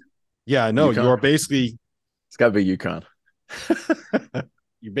season. Yeah, I know. UConn. You are basically. It's got to be UConn.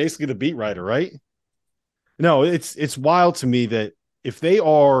 You're basically the beat writer, right? No, it's wild to me that if they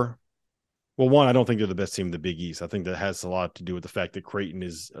are, well, one, I don't think they're the best team in the Big East. I think that has a lot to do with the fact that Creighton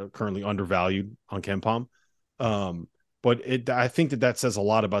is currently undervalued on KenPom. But I think that says a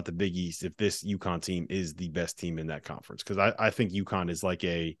lot about the Big East if this UConn team is the best team in that conference, because I think UConn is like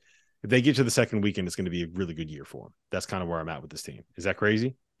if they get to the second weekend, it's going to be a really good year for them. That's kind of where I'm at with this team. Is that crazy?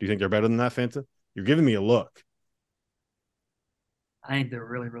 Do you think they're better than that, Fanta? You're giving me a look. I think they're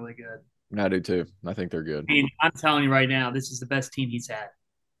really, really good. I do too. I think they're good. I mean, I'm telling you right now, this is the best team he's had.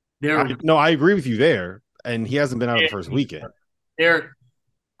 I agree with you there, and he hasn't been out of the first weekend.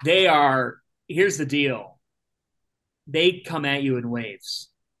 They are. Here's the deal. They come at you in waves.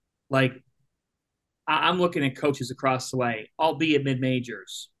 Like, I'm looking at coaches across the way, albeit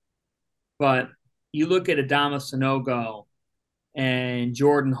mid-majors. But you look at Adama Sanogo and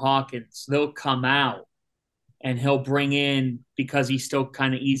Jordan Hawkins, they'll come out and he'll bring in, because he's still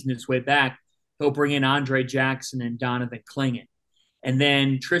kind of easing his way back, he'll bring in Andre Jackson and Donovan Clingan. And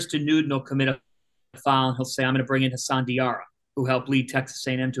then Tristan Newton will commit a foul and he'll say, I'm going to bring in Hassan Diarra, who helped lead Texas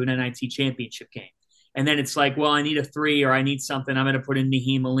A&M to an NIT championship game. And then it's like, well, I need a 3 or I need something. I'm going to put in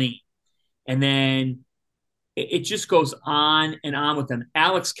Naheem Aline. And then it just goes on and on with them.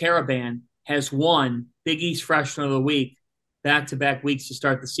 Alex Caravan has won Big East Freshman of the Week back-to-back weeks to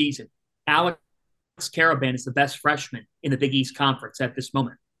start the season. Alex Caravan is the best freshman in the Big East Conference at this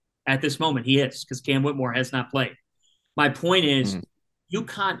moment. At this moment, he is, because Cam Whitmore has not played. My point is,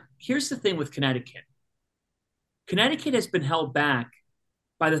 here's the thing with Connecticut. Connecticut has been held back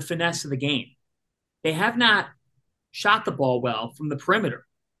by the finesse of the game. They have not shot the ball well from the perimeter.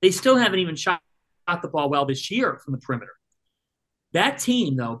 They still haven't even shot the ball well this year from the perimeter. That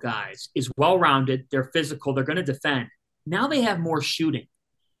team, though, guys, is well-rounded. They're physical. They're going to defend. Now they have more shooting.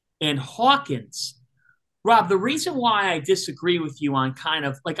 And Hawkins, Rob, the reason why I disagree with you on kind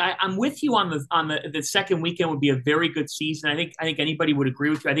of like I'm with you on the second weekend would be a very good season. I think anybody would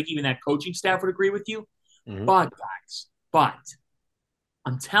agree with you. I think even that coaching staff would agree with you. Mm-hmm. But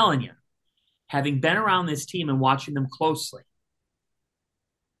I'm telling you, having been around this team and watching them closely,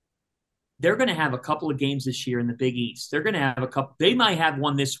 they're going to have a couple of games this year in the Big East. They're going to have a couple. They might have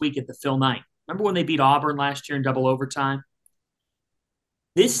one this week at the Phil Knight. Remember when they beat Auburn last year in double overtime?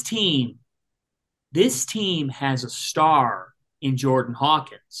 This team has a star in Jordan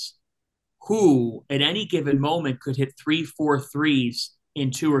Hawkins, who at any given moment could hit 3-4 threes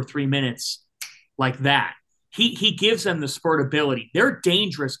in 2 or 3 minutes like that. He gives them the spurt ability. They're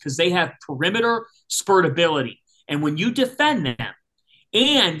dangerous because they have perimeter spurt ability. And when you defend them,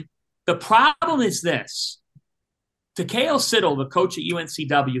 and the problem is this, Takeo Siddle, the coach at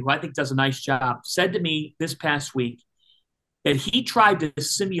UNCW, who I think does a nice job, said to me this past week that he tried to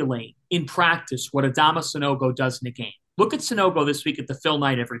simulate in practice what Adama Sanogo does in a game. Look at Sanogo this week at the Phil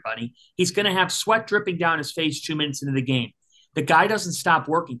Knight, everybody. He's going to have sweat dripping down his face 2 minutes into the game. The guy doesn't stop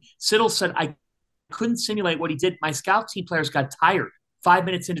working. Siddle said, I couldn't simulate what he did. My scout team players got tired 5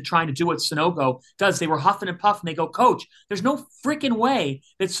 minutes into trying to do what Sanogo does. They were huffing and puffing. They go, Coach, there's no freaking way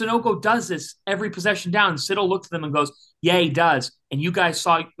that Sanogo does this every possession down. And Siddle looked at them and goes, yeah, he does. And you guys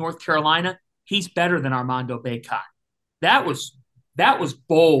saw North Carolina. He's better than Armando Bacot. That was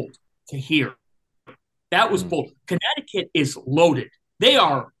bold to hear. That was bold. Connecticut is loaded.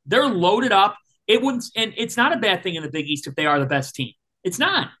 They're loaded up. And it's not a bad thing in the Big East if they are the best team. It's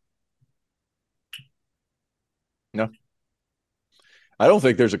not. No. I don't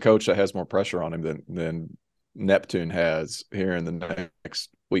think there's a coach that has more pressure on him than Neptune has here in the next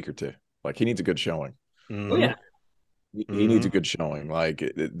week or two. Like, he needs a good showing. Oh, yeah. He needs a good showing. Like,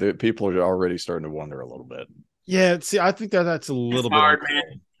 the people are already starting to wonder a little bit. Yeah, see, I think that's a little bit hard,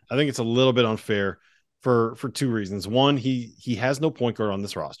 man. I think it's a little bit unfair for 2 reasons. One, he has no point guard on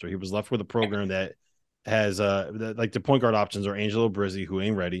this roster. He was left with a program that has like the point guard options are Angelo Brizzi, who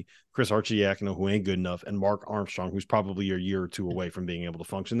ain't ready, Chris Archidiakono, who ain't good enough, and Mark Armstrong, who's probably a year or two away from being able to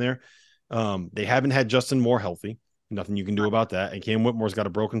function there. They haven't had Justin Moore healthy. Nothing you can do about that. And Cam Whitmore's got a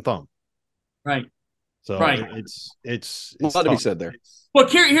broken thumb. Right. So right. It's a lot to be said there. Look,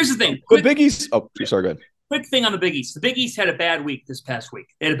 here's the thing. The Big East. Oh, sorry, go ahead. Quick thing on the Big East. The Big East had a bad week this past week.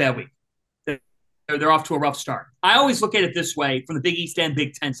 They had a bad week. They're off to a rough start. I always look at it this way from the Big East and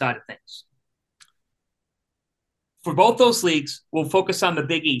Big Ten side of things. For both those leagues, we'll focus on the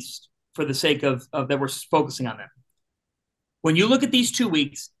Big East for the sake of that we're focusing on them. When you look at these 2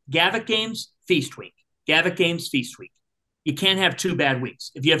 weeks, Gavitt games, feast week. Gavitt games, feast week. You can't have 2 bad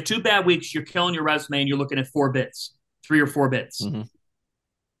weeks. If you have 2 bad weeks, you're killing your resume and you're looking at 4 bids, 3 or 4 bids. Mm-hmm.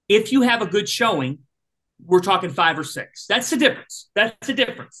 If you have a good showing, we're talking 5 or 6. That's the difference. That's the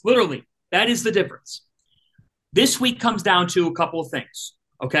difference. Literally, that is the difference. This week comes down to a couple of things,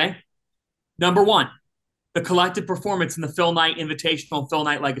 okay? Number 1, the collective performance in the Phil Knight Invitational and Phil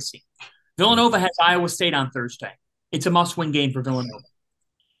Knight Legacy. Villanova has Iowa State on Thursday. It's a must-win game for Villanova.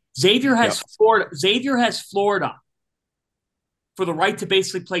 Xavier has Florida. Xavier has Florida for the right to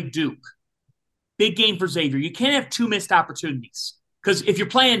basically play Duke. Big game for Xavier. You can't have 2 missed opportunities because if you're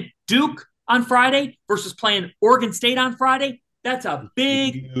playing Duke on Friday versus playing Oregon State on Friday, that's a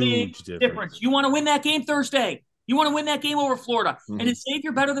big difference. You want to win that game Thursday. You want to win that game over Florida. Mm-hmm. And is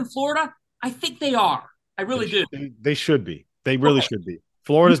Xavier better than Florida? I think they are. I really do. They should be. They really should be.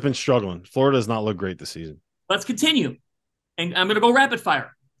 Florida's been struggling. Florida does not look great this season. Let's continue. And I'm going to go rapid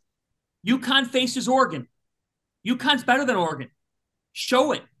fire. UConn faces Oregon. UConn's better than Oregon.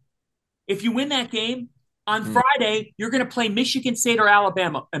 Show it. If you win that game, on Friday, you're going to play Michigan State or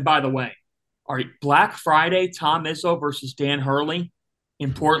Alabama. And by the way, Black Friday, Tom Izzo versus Dan Hurley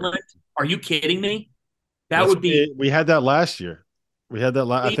in Portland. Are you kidding me? Would be. We had that last year. We had that.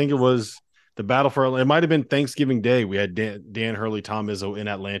 I think it was the battle for. It might have been Thanksgiving Day. We had Dan Hurley, Tom Izzo in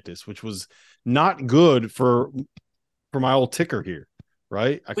Atlantis, which was not good for my old ticker here.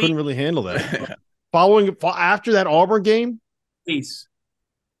 Right, I couldn't really handle that. After that Auburn game, please,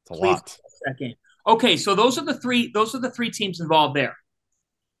 it's a lot. That game. Okay, so those are the 3 teams involved there.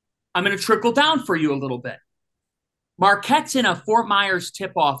 I'm going to trickle down for you a little bit. Marquette's in a Fort Myers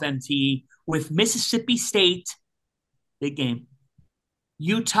tip-off MTE with Mississippi State, big game,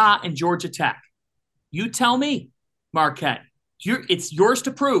 Utah, and Georgia Tech. You tell me, Marquette. It's yours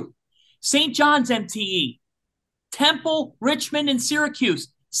to prove. St. John's MTE, Temple, Richmond, and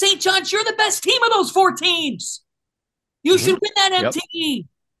Syracuse. St. John's, you're the best team of those 4 teams. You should win that MTE. Yep.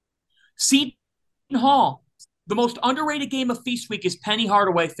 Seton Hall. The most underrated game of Feast Week is Penny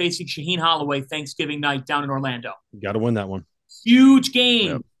Hardaway facing Shaheen Holloway Thanksgiving night down in Orlando. You got to win that one. Huge game.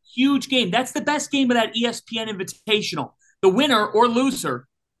 Yep. Huge game. That's the best game of that ESPN Invitational. The winner or loser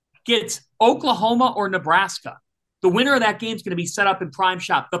gets Oklahoma or Nebraska. The winner of that game is going to be set up in prime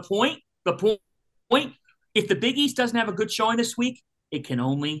shop. The point, if the Big East doesn't have a good showing this week, it can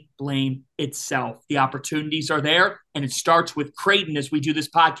only blame itself. The opportunities are there, and it starts with Creighton as we do this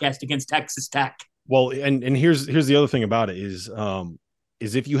podcast against Texas Tech. Well, and here's the other thing about it is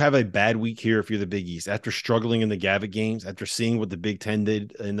if you have a bad week here, if you're the Big East, after struggling in the Gavitt games, after seeing what the Big Ten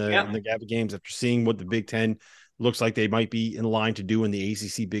did in the Gavitt games, after seeing what the Big Ten looks like they might be in line to do in the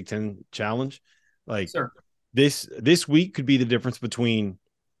ACC Big Ten Challenge, this week could be the difference between.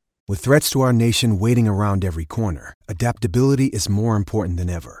 With threats to our nation waiting around every corner, adaptability is more important than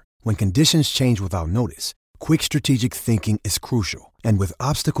ever. When conditions change without notice, quick strategic thinking is crucial. And with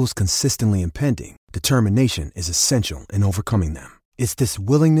obstacles consistently impending, determination is essential in overcoming them. It's this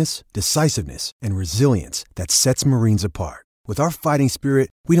willingness, decisiveness, and resilience that sets Marines apart. With our fighting spirit,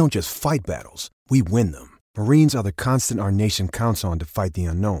 we don't just fight battles, we win them. Marines are the constant our nation counts on to fight the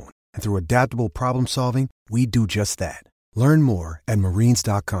unknown. And through adaptable problem solving, we do just that. Learn more at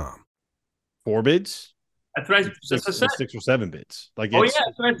Marines.com. 4 bids? That's what I said. 6 or 7 bids. That's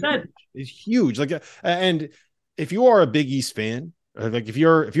what I said. It's huge. And if you are a Big East fan, if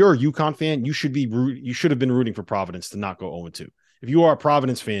you're a UConn fan, you should have been rooting for Providence to not go 0-2. If you are a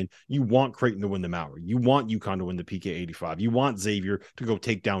Providence fan, you want Creighton to win the Maury. You want UConn to win the PK 85. You want Xavier to go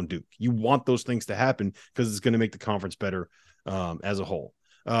take down Duke. You want those things to happen because it's going to make the conference better as a whole.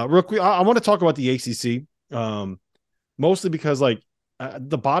 Real quick, I want to talk about the ACC, mostly because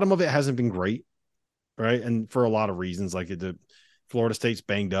the bottom of it hasn't been great, right? And for a lot of reasons, the Florida State's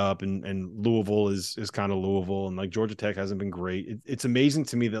banged up, and Louisville is kind of Louisville, and Georgia Tech hasn't been great. It's amazing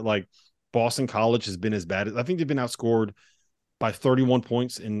to me that Boston College has been as bad. I think they've been outscored by 31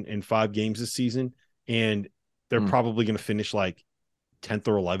 points in 5 games this season, and they're probably going to finish 10th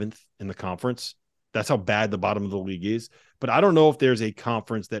or 11th in the conference. That's how bad the bottom of the league is. But I don't know if there's a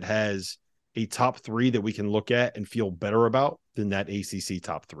conference that has a top 3 that we can look at and feel better about than that ACC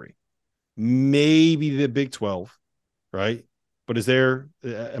top 3. Maybe the Big 12, right? But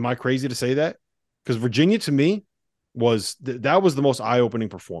am I crazy to say that? Because Virginia, to me, that was the most eye-opening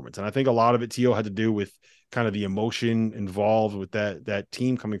performance. And I think a lot of it, Tio, had to do with kind of the emotion involved with that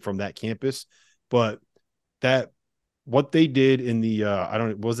team coming from that campus. But what they did in the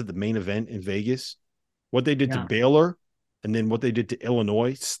was it the main event in Vegas? What they did to Baylor, and then what they did to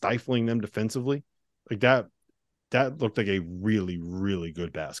Illinois, stifling them defensively, like that looked like a really, really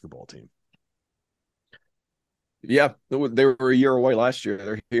good basketball team. Yeah, they were a year away last year.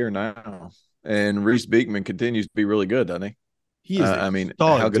 They're here now. And Reese Beekman continues to be really good, doesn't he? He is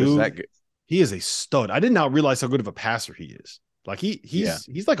stud, how good is that? He is a stud. I did not realize how good of a passer he is. Like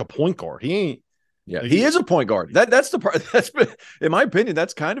he's like a point guard. He ain't. Yeah, he is a point guard. That's the part. That's been, in my opinion,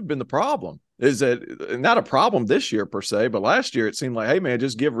 that's kind of been the problem. Is that not a problem this year per se, but last year it seemed like, hey man,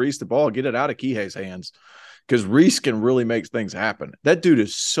 just give Reese the ball, get it out of Kihei's hands, because Reese can really make things happen. That dude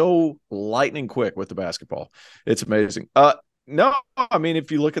is so lightning quick with the basketball. It's amazing. No, I mean,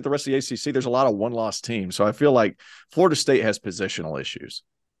 if you look at the rest of the ACC, there's a lot of one-loss teams. So I feel like Florida State has positional issues.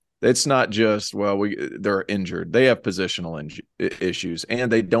 It's not just, they're injured. They have positional issues,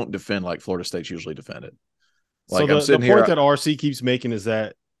 and they don't defend like Florida State's usually defended. Like, so the point that RC keeps making is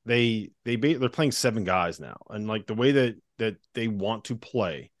that they're playing 7 guys now. And like the way that they want to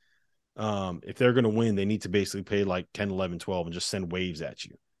play, if they're going to win, they need to basically play like 10, 11, 12 and just send waves at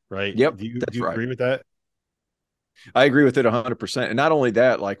you. Right. Yep. Do you agree with that? I agree with it 100%. And not only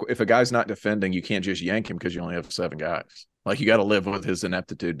that, like if a guy's not defending, you can't just yank him because you only have 7 guys. Like you got to live with his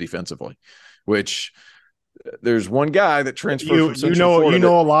ineptitude defensively, which there's one guy that transferred from Central Florida. You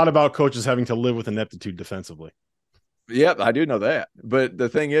know a lot about coaches having to live with ineptitude defensively. Yep, I do know that. But the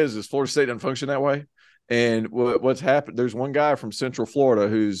thing is Florida State doesn't function that way. And what's happened, there's one guy from Central Florida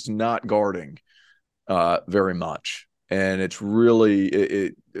who's not guarding very much. And it's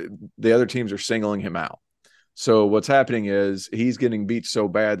really the other teams are singling him out. So what's happening is he's getting beat so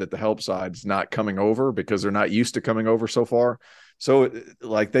bad that the help side's not coming over because they're not used to coming over so far. So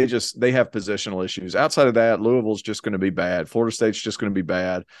like they have positional issues. Outside of that, Louisville's just going to be bad. Florida State's just going to be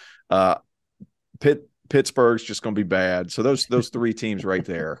bad. Pittsburgh's just going to be bad. So those 3 teams right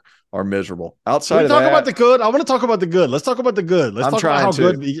there are miserable. Outside of that, about the good. I want to talk about the good. Let's talk about the good. Let's talk about how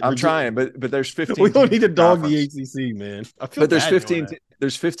good. I'm trying, but there's 15. We don't need to dog the ACC, man. But there's 15.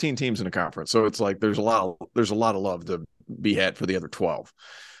 There's 15 teams in the conference, so it's like there's a lot of love to be had for the other 12.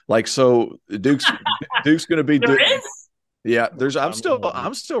 Like so, Duke's going to be. Yeah, I'm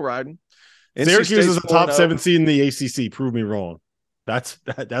still riding. Syracuse is a top 7 seed in the ACC. Prove me wrong. That's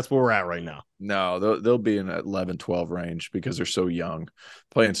where we're at right now. No, they'll be in that 11-12 range because they're so young,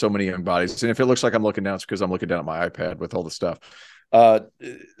 playing so many young bodies. And if it looks like I'm looking down, it's because I'm looking down at my iPad with all the stuff.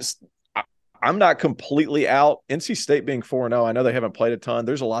 I'm not completely out. NC State being 4-0, I know they haven't played a ton.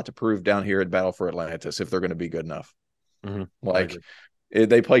 There's a lot to prove down here at Battle for Atlantis if they're going to be good enough. Mm-hmm. Like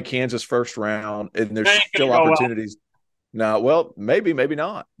they play Kansas first round, and there's still opportunities. Now, well, maybe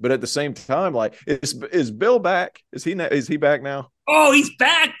not. But at the same time, like, is Bill back? Is he back now? Oh, he's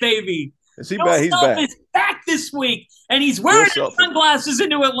back, baby. Is he back? He's back. He's back this week, and he's wearing his sunglasses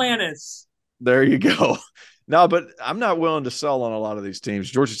into Atlantis. There you go. No, but I'm not willing to sell on a lot of these teams.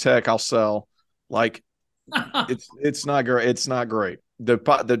 Georgia Tech, I'll sell. Like, it's not great. It's not great.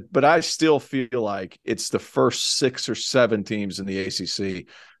 But I still feel like it's the first 6 or 7 teams in the ACC.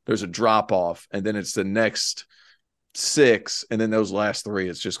 There's a drop off, and then it's the next 6, and then those last 3.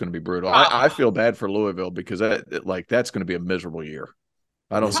 It's just going to be brutal. I feel bad for Louisville because that's going to be a miserable year.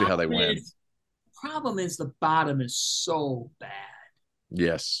 I don't see how they win. The problem is the bottom is so bad.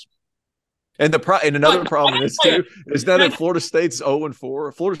 Yes. And another problem is too is that Florida State's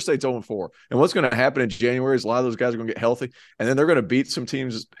 0-4. Florida State's 0-4. And what's going to happen in January is a lot of those guys are going to get healthy, and then they're going to beat some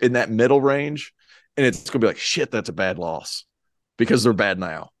teams in that middle range, and it's going to be like, shit, that's a bad loss because they're bad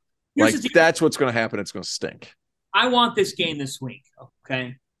now. That's what's going to happen. It's going to stink. I want this game this week,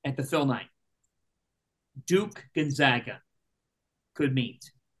 okay, at the Phil Knight. Duke Gonzaga could meet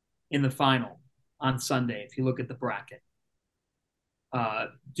in the final on Sunday if you look at the bracket.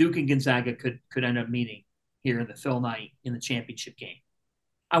 Duke and Gonzaga could end up meeting here in the Phil Knight in the championship game.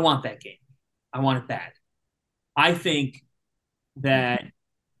 I want that game. I want it bad. I think that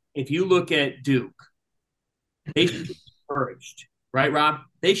if you look at Duke, they should be encouraged, right, Rob?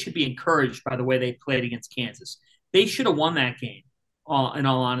 They should be encouraged by the way they played against Kansas. They should have won that game. In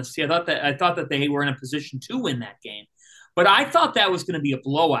all honesty, I thought that they were in a position to win that game, but I thought that was going to be a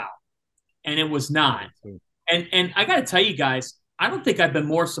blowout, and it was not. And I got to tell you guys, I don't think I've been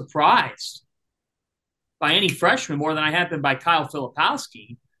more surprised by any freshman more than I have been by Kyle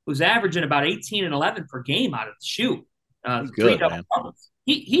Filipowski. who's averaging about 18 and 11 per game out of the shoot. Good, man.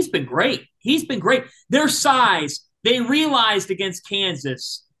 He's been great. He's been great. Their size, they realized against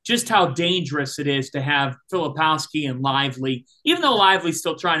Kansas just how dangerous it is to have Filipowski and Lively, even though Lively's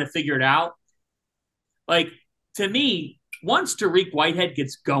still trying to figure it out. Like, to me, once Dariq Whitehead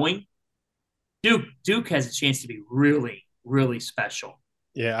gets going, Duke has a chance to be really, really special.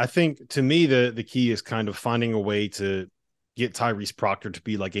 Yeah, I think to me the key is kind of finding a way to get Tyrese Proctor to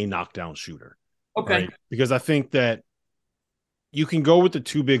be like a knockdown shooter. Okay. Right? Because I think that you can go with the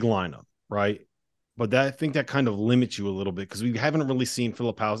two big lineup, right? But I think that kind of limits you a little bit because we haven't really seen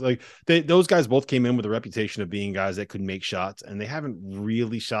Filipowski. Like those guys both came in with a reputation of being guys that could make shots, and they haven't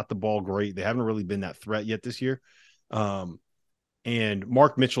really shot the ball great. They haven't really been that threat yet this year. And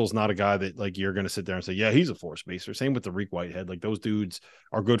Mark Mitchell's not a guy that like you're going to sit there and say, yeah, he's a floor spacer. Same with Dariq Whitehead. Like those dudes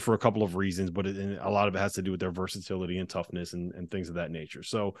are good for a couple of reasons, but a lot of it has to do with their versatility and toughness and things of that nature.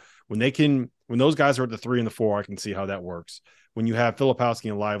 So when those guys are at the 3 and the 4, I can see how that works. When you have Filipowski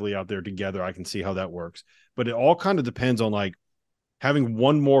and Lively out there together, I can see how that works. But it all kind of depends on like having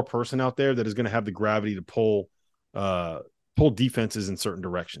one more person out there that is going to have the gravity to pull defenses in certain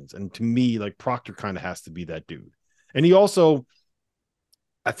directions. And to me, like Proctor kind of has to be that dude. And he also,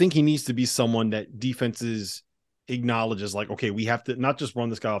 I think he needs to be someone that defenses acknowledges like, okay, we have to not just run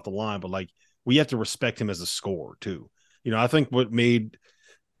this guy off the line, but like we have to respect him as a scorer too. You know, I think what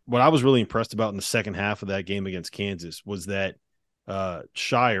I was really impressed about in the second half of that game against Kansas was that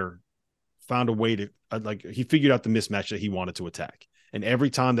Shire found a way to he figured out the mismatch that he wanted to attack. And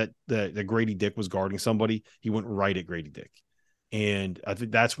every time that Grady Dick was guarding somebody, he went right at Grady Dick. And I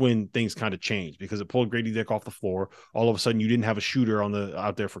think that's when things kind of changed because it pulled Grady Dick off the floor. All of a sudden, you didn't have a shooter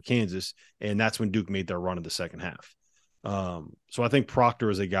out there for Kansas, and that's when Duke made their run in the second half. So I think Proctor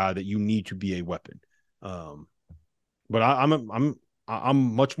is a guy that you need to be a weapon. But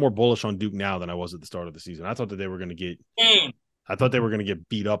I'm much more bullish on Duke now than I was at the start of the season. I thought that they were going to get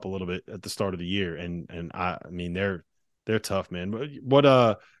beat up a little bit at the start of the year, and I mean they're tough, man.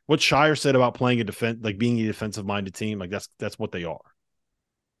 But what Shire said about playing being a defensive minded team, like that's what they are.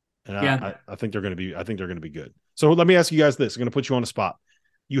 And yeah. I think they're going to be good. So let me ask you guys this. I'm going to put you on the spot.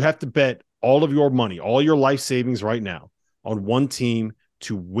 You have to bet all of your money, all your life savings right now on one team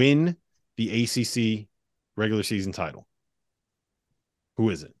to win the ACC regular season title. Who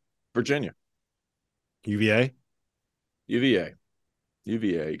is it? Virginia. UVA.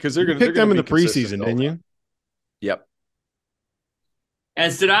 Because they're going to pick them in the preseason, didn't you? Yep.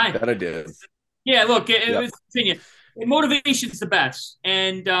 As did I. That I did. Yeah, look, it was Virginia. Motivation's the best.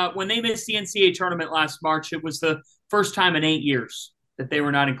 And when they missed the NCAA tournament last March, it was the first time in 8 years that they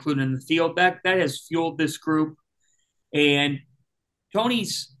were not included in the field. That has fueled this group. And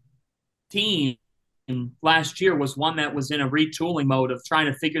Tony's team last year was one that was in a retooling mode of trying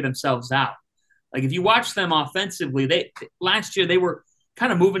to figure themselves out. Like if you watch them offensively, last year they were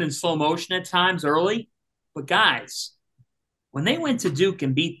kind of moving in slow motion at times early. But guys, when they went to Duke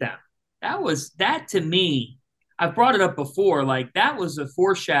and beat them, that to me, I've brought it up before, like that was a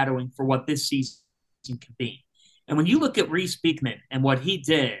foreshadowing for what this season could be. And when you look at Reese Beekman and what he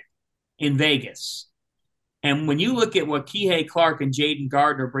did in Vegas, and when you look at what Kihei Clark and Jaden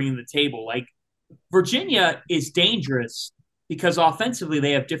Gardner bring to the table, like Virginia is dangerous because offensively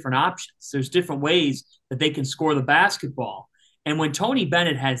they have different options. There's different ways that they can score the basketball. And when Tony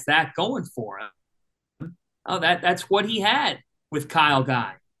Bennett has that going for him, that's what he had with Kyle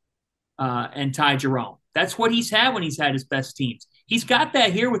Guy and Ty Jerome. That's what he's had when he's had his best teams. He's got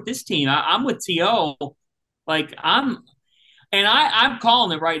that here with this team. I'm with T.O. I'm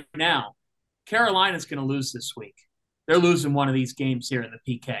calling it right now. Carolina's going to lose this week. They're losing one of these games here in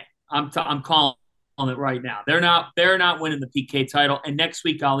the PK. I'm calling it right now. They're not winning the PK title. And next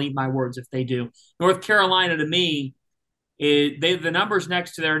week I'll eat my words if they do. North Carolina to me, the numbers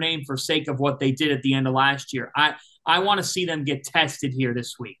next to their name for sake of what they did at the end of last year. I want to see them get tested here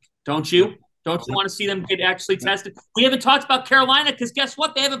this week. Don't you? Don't you want to see them get actually tested? We haven't talked about Carolina because guess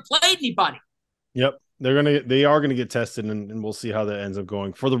what? They haven't played anybody. Yep. They are gonna get tested, and we'll see how that ends up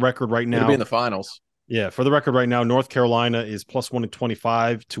going. For the record, right now, it'll be in the finals. Yeah, for the record, right now, North Carolina is plus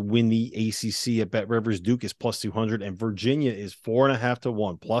 125 to win the ACC at Bet Rivers. Duke is plus 200, and Virginia is 4.5 to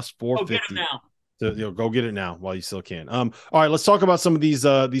 1, plus 450. Go get it now. So, go get it now while you still can. All right, let's talk about some of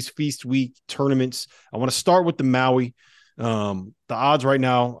these Feast Week tournaments. I want to start with the Maui. The odds right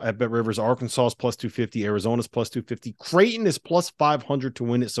now at Bet Rivers: Arkansas is plus 250, Arizona's plus 250, Creighton is plus 500 to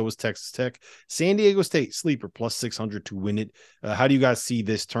win it. So is Texas Tech. San Diego State sleeper plus 600 to win it. How do you guys see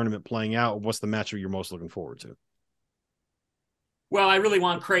this tournament playing out? What's the matchup you're most looking forward to? Well, I really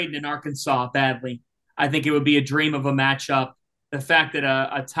want Creighton and Arkansas badly. I think it would be a dream of a matchup. the fact that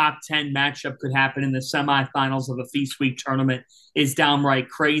a top 10 matchup could happen in the semifinals of a Feast Week tournament is downright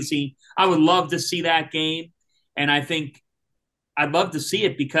crazy. I would love to see that game. And I think I'd love to see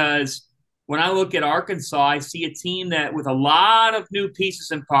it because when I look at Arkansas, I see a team that with a lot of new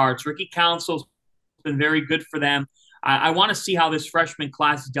pieces and parts. Ricky Council's been very good for them. I want to see how this freshman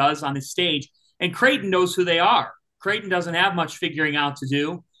class does on this stage. And Creighton knows who they are. Creighton doesn't have much figuring out to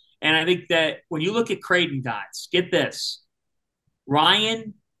do. And I think that when you look at Creighton, guys, get this.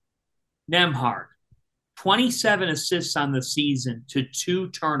 Ryan Nembhard, 27 assists on the season to 2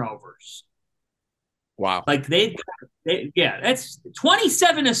 turnovers. Wow. Like that's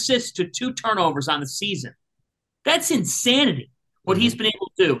 27 assists to 2 turnovers on the season. That's insanity what he's been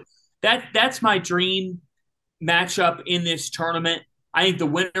able to do. That's my dream matchup in this tournament. I think the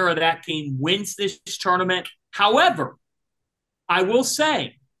winner of that game wins this tournament. However, I will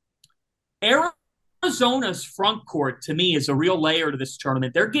say Arizona's front court to me is a real layer to this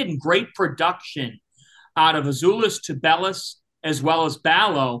tournament. They're getting great production out of Azuolas Tubelis as well as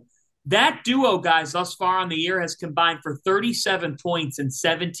Ballo. That duo, guys, thus far on the year has combined for 37 points and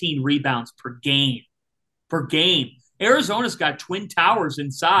 17 rebounds per game. Arizona's got twin towers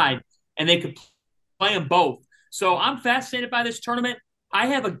inside, and they could play them both. So I'm fascinated by this tournament. I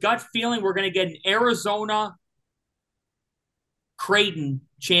have a gut feeling we're going to get an Arizona-Creighton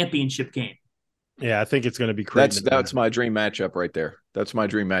championship game. Yeah, I think it's going to be Creighton. That's my dream matchup right there. That's my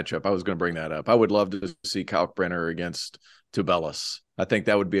dream matchup. I was going to bring that up. I would love to see Kalkbrenner against Tubelis. I think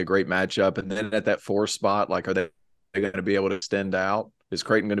that would be a great matchup. And then at that 4 spot, like, are they going to be able to extend out? Is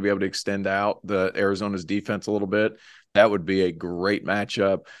Creighton going to be able to extend out the Arizona's defense a little bit? That would be a great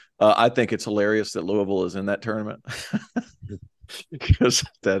matchup. I think it's hilarious that Louisville is in that tournament because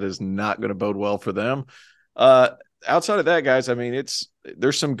that is not going to bode well for them. Outside of that, guys, I mean,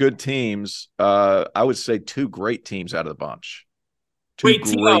 there's some good teams. I would say 2 great teams out of the bunch. Great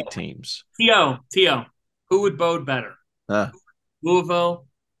teams. T.O., who would bode better? Louisville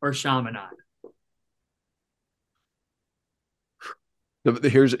or Chaminade?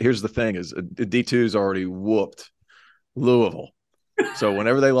 Here's the thing is D2's already whooped Louisville. So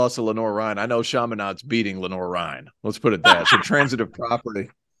whenever they lost to Lenoir-Rhyne, I know Chaminade's beating Lenoir-Rhyne. Let's put it that. So transitive property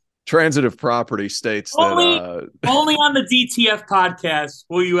states that only on the DTF podcast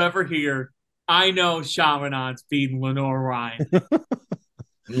will you ever hear, I know Chaminade's beating Lenoir-Rhyne.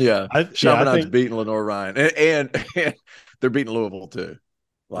 Yeah. Chaminade's beating Lenoir-Rhyne. And they're beating Louisville too.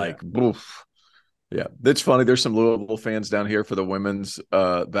 Oof. Yeah. It's funny. There's some Louisville fans down here for the women's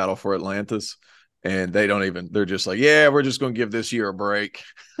battle for Atlantis. And they're just like, yeah, we're just going to give this year a break.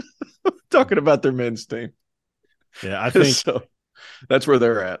 Talking about their men's team. Yeah, I think so. That's where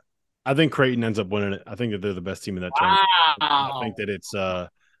they're at. I think Creighton ends up winning it. I think that they're the best team in that tournament. I think that it's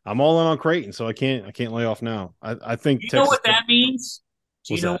I'm all in on Creighton, so I can't lay off now. I think you know what that means?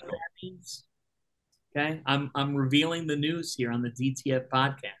 Do you know what that means? Okay. I'm revealing the news here on the DTF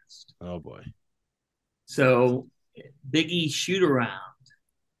podcast. Oh boy. So Big E shoot around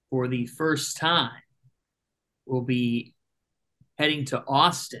for the first time will be heading to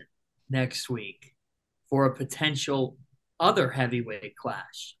Austin next week for a potential other heavyweight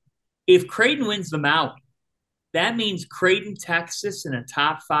clash. If Creighton wins the Maui, that means Creighton, Texas in a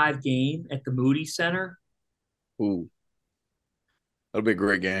top 5 game at the Moody Center. Ooh. That'll be a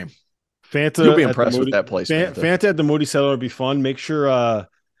great game. Fanta, you'll be impressed with that place. Fanta at the Moody Center would be fun. Make sure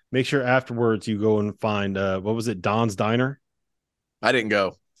afterwards you go and find what was it, Don's Diner? I didn't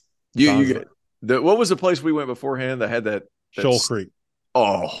go. What was the place we went beforehand that had that Shoal Creek?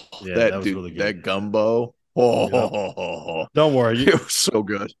 Oh, yeah, that was really good. That gumbo. Oh, don't worry, it was so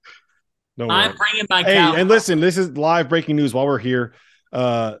good. I'm bringing my couch. And listen, this is live breaking news while we're here.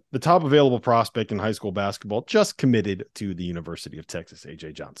 The top available prospect in high school basketball just committed to the University of Texas,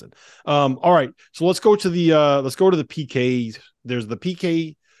 AJ Johnson. All right, so let's go to the PKs. There's the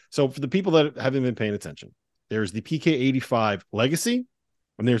PK. So for the people that haven't been paying attention, there's the PK 85 Legacy,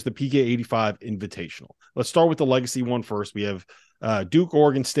 and there's the PK 85 Invitational. Let's start with the Legacy one first. We have Duke,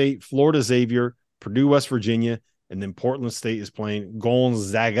 Oregon State, Florida Xavier, Purdue, West Virginia, and then Portland State is playing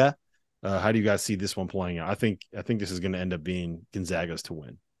Gonzaga. How do you guys see this one playing out? I think this is going to end up being Gonzaga's to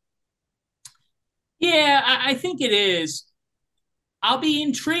win. Yeah, I think it is. I'll be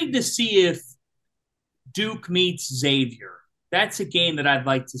intrigued to see if Duke meets Xavier. That's a game that I'd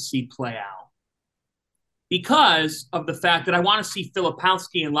like to see play out because of the fact that I want to see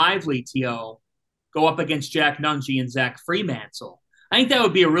Filipowski and Lively, T.O., go up against Jack Nungy and Zach Freemantle. I think that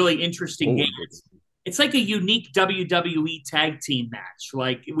would be a really interesting game. It's like a unique WWE tag team match.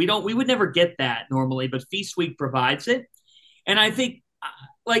 Like we would never get that normally, but Feast Week provides it. And I think,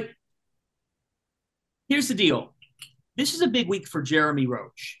 here's the deal. this is a big week for Jeremy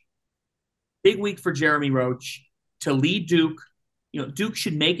Roach. Big week for Jeremy Roach to lead Duke. Duke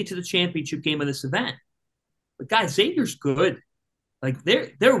should make it to the championship game of this event. But guys, Xavier's good. Like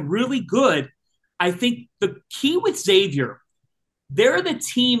they're really good. I think the key with Xavier, they're the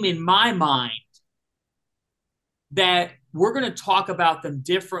team in my mind that we're going to talk about them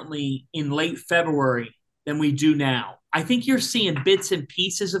differently in late February than we do now. I think you're seeing bits and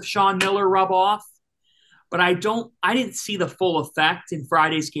pieces of Sean Miller rub off, but I didn't see the full effect in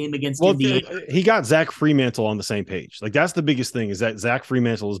Friday's game against Indiana. He got Zach Fremantle on the same page. Like that's the biggest thing is that Zach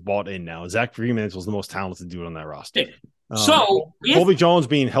Fremantle is bought in now. Zach Fremantle is the most talented dude on that roster. So Colby Jones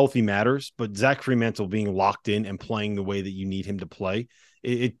being healthy matters, but Zach Fremantle being locked in and playing the way that you need him to play,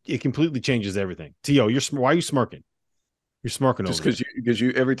 it completely changes everything. T.O., why are you smirking? You're smirking just because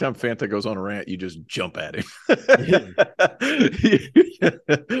you every time Fanta goes on a rant, you just jump at him.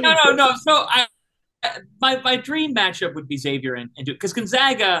 No. So my dream matchup would be Xavier and Duke, because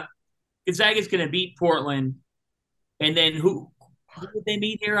Gonzaga's going to beat Portland, and then who would they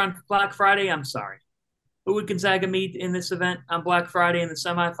meet here on Black Friday? I'm sorry, who would Gonzaga meet in this event on Black Friday in the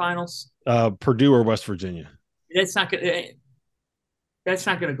semifinals? Purdue or West Virginia. That's not going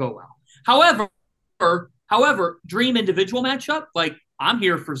to go well. However, dream individual matchup, like I'm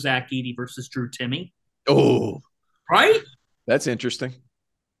here for Zach Edey versus Drew Timme. Oh, right. That's interesting.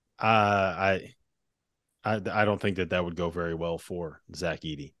 I don't think that would go very well for Zach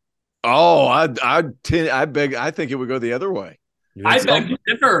Edey. Oh, I think it would go the other way. I beg to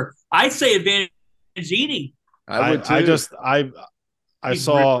differ. I say advantage Edey. I would too. I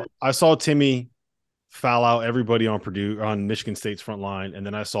saw Timme foul out everybody on Michigan State's front line, and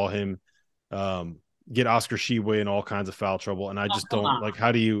then I saw him get Oscar Tshiebwe in all kinds of foul trouble, and I just don't like.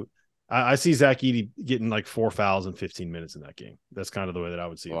 How do you? I see Zach Edey getting like 4 fouls in 15 minutes in that game. That's kind of the way that I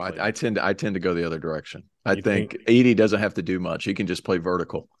would see it. Well, I tend to go the other direction. I think Edey doesn't have to do much. He can just play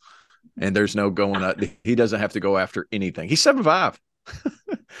vertical, and there's no going up. He doesn't have to go after anything. He's 7'5".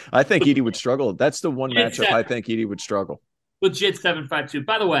 I think Edey would struggle. That's the one matchup I think Edey would struggle. Legit 7'5"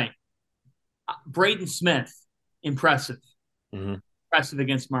 By the way, Braden Smith, impressive. Mm-hmm. Impressive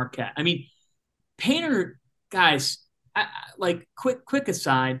against Marquette. I mean, Painter, guys, like quick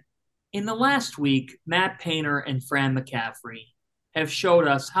aside, in the last week, Matt Painter and Fran McCaffrey have showed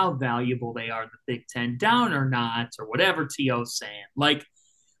us how valuable they are in the Big Ten, down or not, or whatever T.O.'s saying. Like,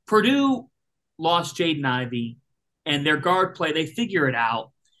 Purdue lost Jaden Ivey, and their guard play, they figure it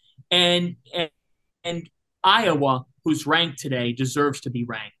out. And Iowa, who's ranked today, deserves to be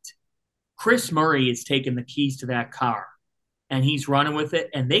ranked. Chris Murray has taken the keys to that car, and he's running with it,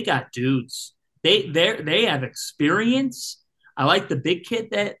 and they got dudes. They have experience. I like the big kid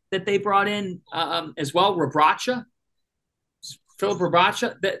that they brought in as well, Philip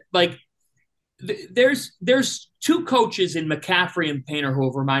Rabracha. There's two coaches in McCaffrey and Painter who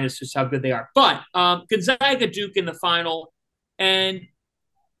have reminded us just how good they are. But Gonzaga Duke in the final, and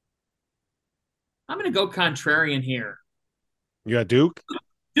I'm going to go contrarian here. You got Duke?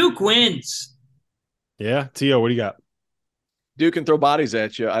 Duke wins. Yeah, T.O., what do you got? Duke can throw bodies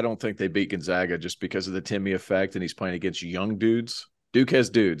at you. I don't think they beat Gonzaga just because of the Timme effect, and he's playing against young dudes. Duke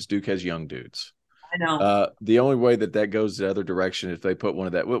has dudes. Duke has young dudes. I know. The only way that goes the other direction if they put one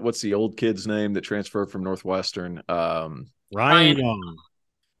of that. What's the old kid's name that transferred from Northwestern? Ryan Young.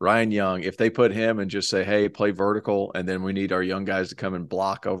 Ryan Young. If they put him and just say, "Hey, play vertical," and then we need our young guys to come and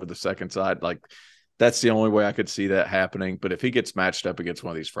block over the second side, like that's the only way I could see that happening. But if he gets matched up against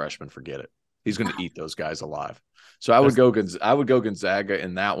one of these freshmen, forget it. He's going to eat those guys alive. So I would go Gonzaga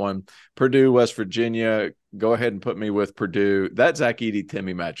in that one. Purdue, West Virginia. Go ahead and put me with Purdue. That Zach Edey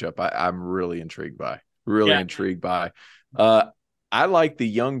Timme matchup, I'm really intrigued by. I like the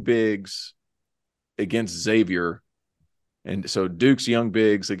young bigs against Xavier, and so Duke's young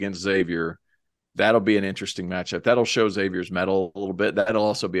bigs against Xavier. That'll be an interesting matchup. That'll show Xavier's mettle a little bit. That'll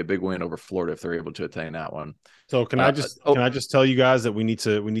also be a big win over Florida if they're able to attain that one. So can I just tell you guys that we need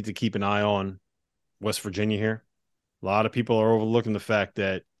to keep an eye on West Virginia here. A lot of people are overlooking the fact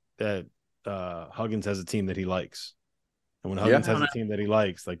that Huggins has a team that he likes, and when Huggins has a team that he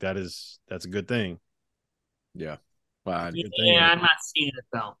likes, like that's a good thing. Yeah, I'm not seeing it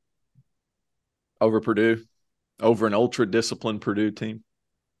though. Over Purdue, over an ultra disciplined Purdue team.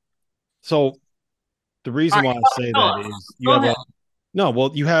 So the reason why I say that is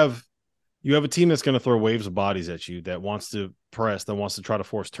you have a team that's going to throw waves of bodies at you, that wants to press, that wants to try to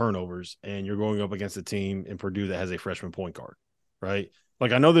force turnovers, and you're going up against a team in Purdue that has a freshman point guard, right?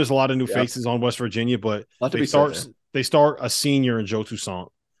 Like I know there's a lot of new faces on West Virginia, but they start a senior in Joe Toussaint.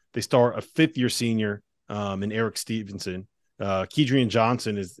 They start a fifth-year senior in Eric Stevenson. Kedrian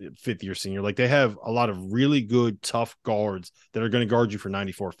Johnson is fifth-year senior. Like, they have a lot of really good, tough guards that are going to guard you for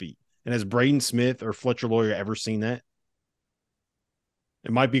 94 feet. And has Braden Smith or Fletcher Loyer ever seen that?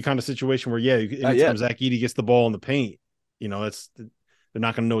 It might be kind of situation where, anytime Zach Edey gets the ball in the paint, they're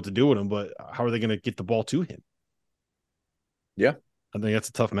not going to know what to do with him, but how are they going to get the ball to him? Yeah. I think that's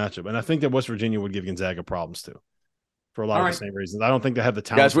a tough matchup. And I think that West Virginia would give Gonzaga problems too, for a lot of the same reasons. I don't think they have the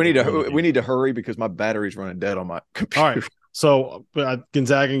talent. Guys, we need to hurry because my battery's running dead on my computer. All right. So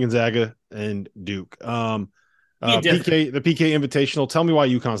Gonzaga, and Duke. The PK Invitational. Tell me why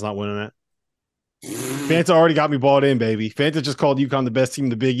UConn's not winning that. Fanta already got me bought in, baby. Fanta just called UConn the best team in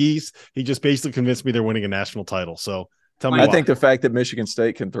the Big East. He just basically convinced me they're winning a national title. So tell me why. I think the fact that Michigan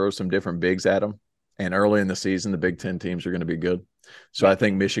State can throw some different bigs at them, and early in the season, the Big Ten teams are going to be good. So I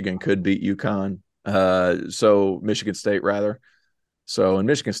think Michigan could beat UConn. So Michigan State, rather. So, and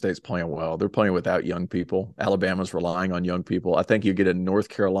Michigan State's playing well. They're playing without young people. Alabama's relying on young people. I think you get a North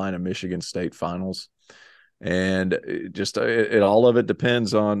Carolina, Michigan State finals. And all of it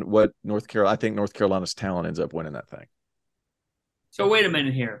depends on what I think North Carolina's talent ends up winning that thing. So wait a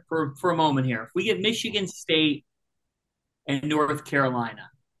minute here for a moment here. If we get Michigan State and North Carolina,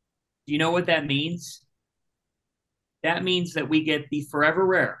 do you know what that means? That means that we get the forever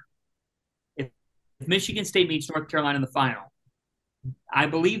rare. If Michigan State meets North Carolina in the final, I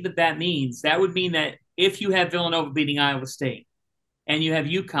believe that would mean that if you have Villanova beating Iowa State and you have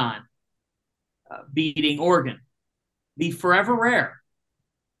UConn beating Oregon, the forever rare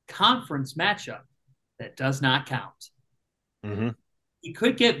conference matchup that does not count. Mm-hmm. You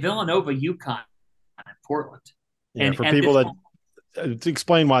could get Villanova, UConn, and Portland. Yeah, and for people to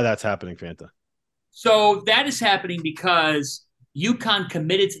explain why that's happening, Fanta. So that is happening because UConn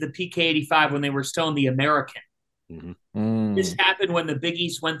committed to the PK 85 when they were still in the American. Mm-hmm. This happened when the Big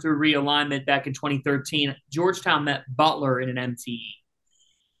East went through realignment back in 2013. Georgetown met Butler in an MTE.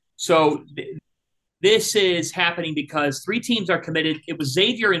 So this is happening because three teams are committed. It was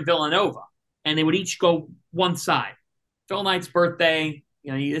Xavier and Villanova, and they would each go one side. Phil Knight's birthday,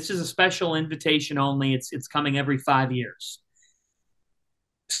 this is a special invitation only. It's coming every 5 years.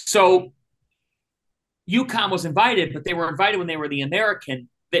 So UConn was invited, but they were invited when they were the American.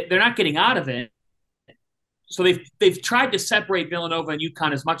 They're not getting out of it. So they've tried to separate Villanova and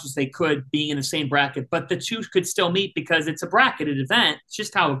UConn as much as they could, being in the same bracket, but the two could still meet because it's a bracketed event. It's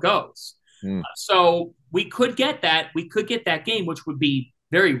just how it goes. So we could get that. We could get that game, which would be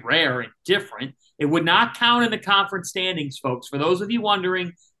very rare and different. It would not count in the conference standings, folks. For those of you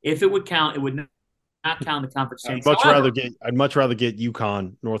wondering if it would count, it would not count in the conference standings. I'd much rather get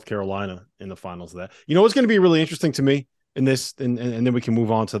UConn, North Carolina in the finals of that. What's going to be really interesting to me in this, and then we can move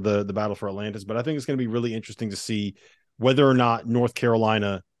on to the battle for Atlantis. But I think it's going to be really interesting to see whether or not North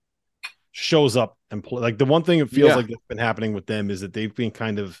Carolina shows up and play. Like, the one thing it feels like that's been happening with them is that they've been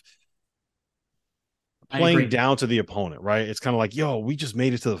kind of playing down to the opponent, right? It's kind of like, we just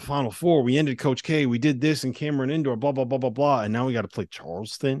made it to the Final Four. We ended Coach K. We did this in Cameron Indoor, blah, blah, blah, blah, blah. And now we got to play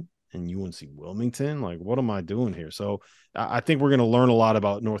Charleston and UNC Wilmington. Like, what am I doing here? So I think we're going to learn a lot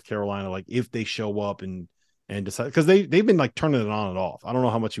about North Carolina, like if they show up and decide, because they've been like turning it on and off. I don't know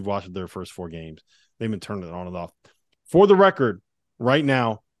how much you've watched their first 4 games. They've been turning it on and off. For the record, right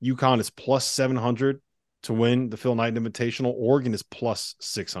now, UConn is plus 700 to win the Phil Knight Invitational. Oregon is plus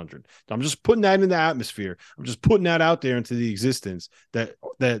 600. I'm just putting that in the atmosphere. I'm just putting that out there into the existence that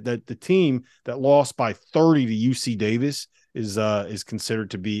the team that lost by 30 to UC Davis is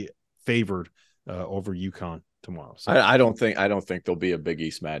considered to be favored over UConn tomorrow. So I don't think there'll be a Big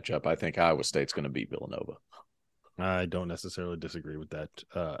East matchup. I think Iowa State's going to beat Villanova. I don't necessarily disagree with that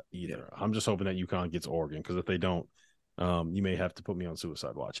either. Yeah. I'm just hoping that UConn gets Oregon, because if they don't, you may have to put me on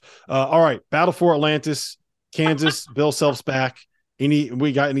suicide watch. All right, Battle for Atlantis, Kansas. Bill Self's back.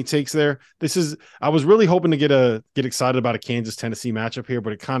 We got any takes there? I was really hoping to get excited about a Kansas Tennessee matchup here,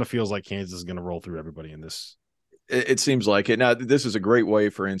 but it kind of feels like Kansas is going to roll through everybody in this. It seems like it. Now, this is a great way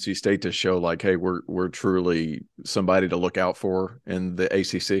for NC State to show, like, hey, we're truly somebody to look out for in the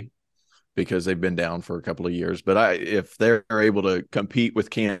ACC, because they've been down for a couple of years. But if they're able to compete with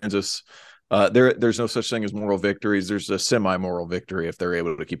Kansas, there's no such thing as moral victories. There's a semi-moral victory if they're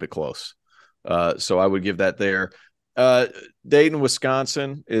able to keep it close. So I would give that there. Dayton,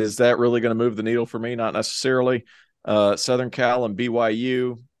 Wisconsin, is that really going to move the needle for me? Not necessarily. Southern Cal and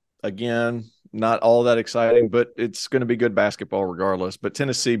BYU, again, not all that exciting, but it's going to be good basketball regardless. But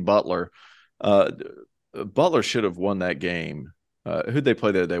Tennessee, Butler should have won that game. Who'd they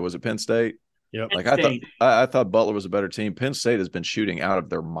play the other day? Was it Penn State? Yeah. Like, I thought Butler was a better team. Penn State has been shooting out of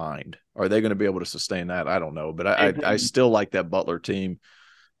their mind. Are they going to be able to sustain that? I don't know, but I still like that Butler team.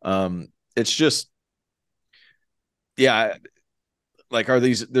 It's just, like,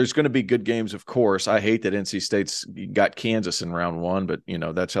 there's going to be good games, of course. I hate that NC State's got Kansas in round one, but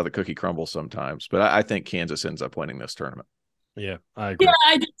that's how the cookie crumbles sometimes. But I think Kansas ends up winning this tournament. Yeah, I agree. Yeah,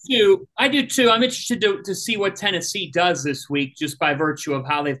 I do too. I'm interested to see what Tennessee does this week, just by virtue of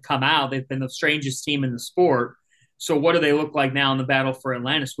how they've come out. They've been the strangest team in the sport. So what do they look like now in the battle for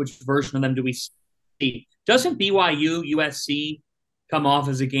Atlantis? Which version of them do we see? Doesn't BYU USC come off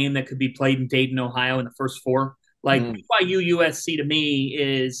as a game that could be played in Dayton, Ohio in the first four? Like BYU USC to me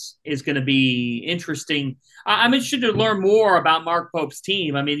is going to be interesting. I'm interested to learn more about Mark Pope's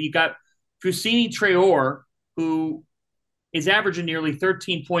team. I mean, you got Fousseyni Traore, who is averaging nearly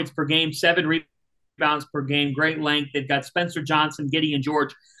 13 points per game, 7 rebounds per game, great length. They've got Spencer Johnson, Gideon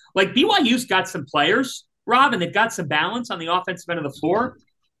George. Like, BYU's got some players, Rob, and they've got some balance on the offensive end of the floor.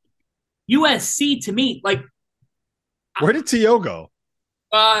 USC, to me, like, where did T.O. go?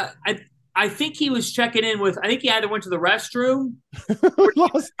 I think he was checking in with. I think he either went to the restroom. He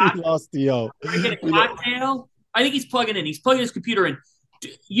lost T.O. Get a cocktail. I think he's plugging in. He's plugging his computer in.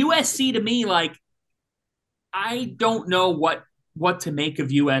 USC to me, like, I don't know what to make of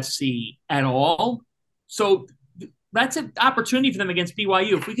USC at all. So that's an opportunity for them against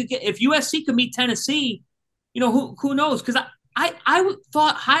BYU. If USC could meet Tennessee, who knows? Because I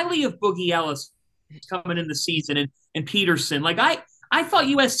thought highly of Boogie Ellis coming in the season and Peterson. Like, I thought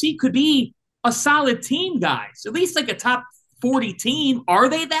USC could be a solid team, guys. At least like a top 40 team. Are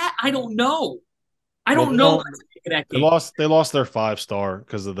they that? I don't know. I don't know what to think of that game. They lost their 5-star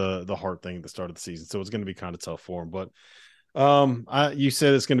because of the heart thing at the start of the season. So it's going to be kind of tough for them. But you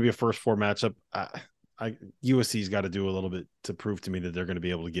said it's going to be a first four matchup. USC's got to do a little bit to prove to me that they're going to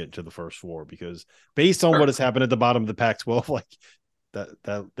be able to get into the first four, because based on what has happened at the bottom of the Pac-12, like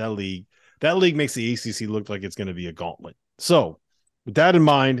that league makes the ACC look like it's going to be a gauntlet. So with that in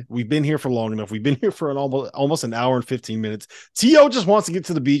mind, we've been here for long enough. We've been here for almost an hour and 15 minutes. T.O. just wants to get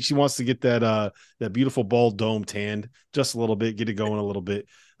to the beach. He wants to get that beautiful ball dome tanned just a little bit, get it going a little bit.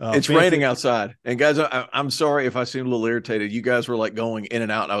 It's raining outside. And guys, I'm sorry if I seem a little irritated. You guys were like going in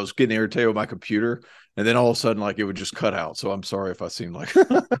and out, and I was getting irritated with my computer. And then all of a sudden, like, it would just cut out. So I'm sorry if I seemed like.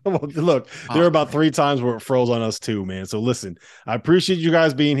 Well, look, there were about 3 times where it froze on us too, man. So listen, I appreciate you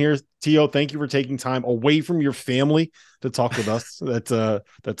guys being here. T.O., thank you for taking time away from your family to talk with us. That's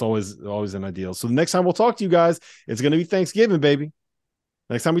always an ideal. So the next time we'll talk to you guys, it's going to be Thanksgiving, baby.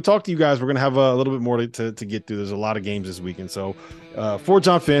 Next time we talk to you guys, we're going to have a little bit more to get through. There's a lot of games this weekend. So for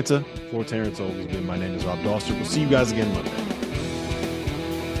John Fanta, for Terrence Oglesby, my name is Rob Doster. We'll see you guys again Monday.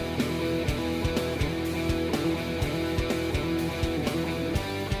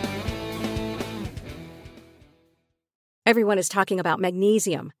 Everyone is talking about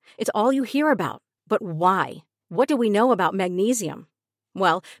magnesium. It's all you hear about. But why? What do we know about magnesium?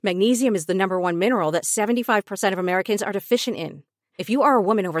 Well, magnesium is the #1 mineral that 75% of Americans are deficient in. If you are a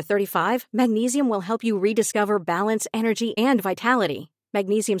woman over 35, magnesium will help you rediscover balance, energy, and vitality.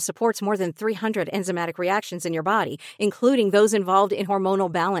 Magnesium supports more than 300 enzymatic reactions in your body, including those involved in hormonal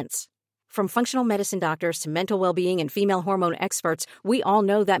balance. From functional medicine doctors to mental well-being and female hormone experts, we all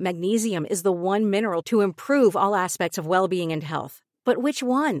know that magnesium is the one mineral to improve all aspects of well-being and health. But which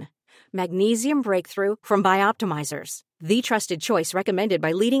one? Magnesium Breakthrough from Bioptimizers, the trusted choice recommended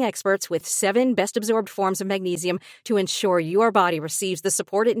by leading experts with 7 best-absorbed forms of magnesium to ensure your body receives the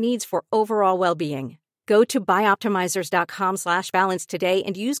support it needs for overall well-being. Go to bioptimizers.com/balance today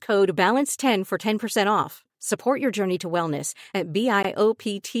and use code BALANCE10 for 10% off. Support your journey to wellness at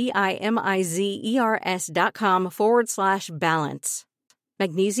bioptimizers.com/balance.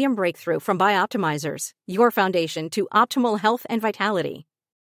 Magnesium Breakthrough from Bioptimizers, your foundation to optimal health and vitality.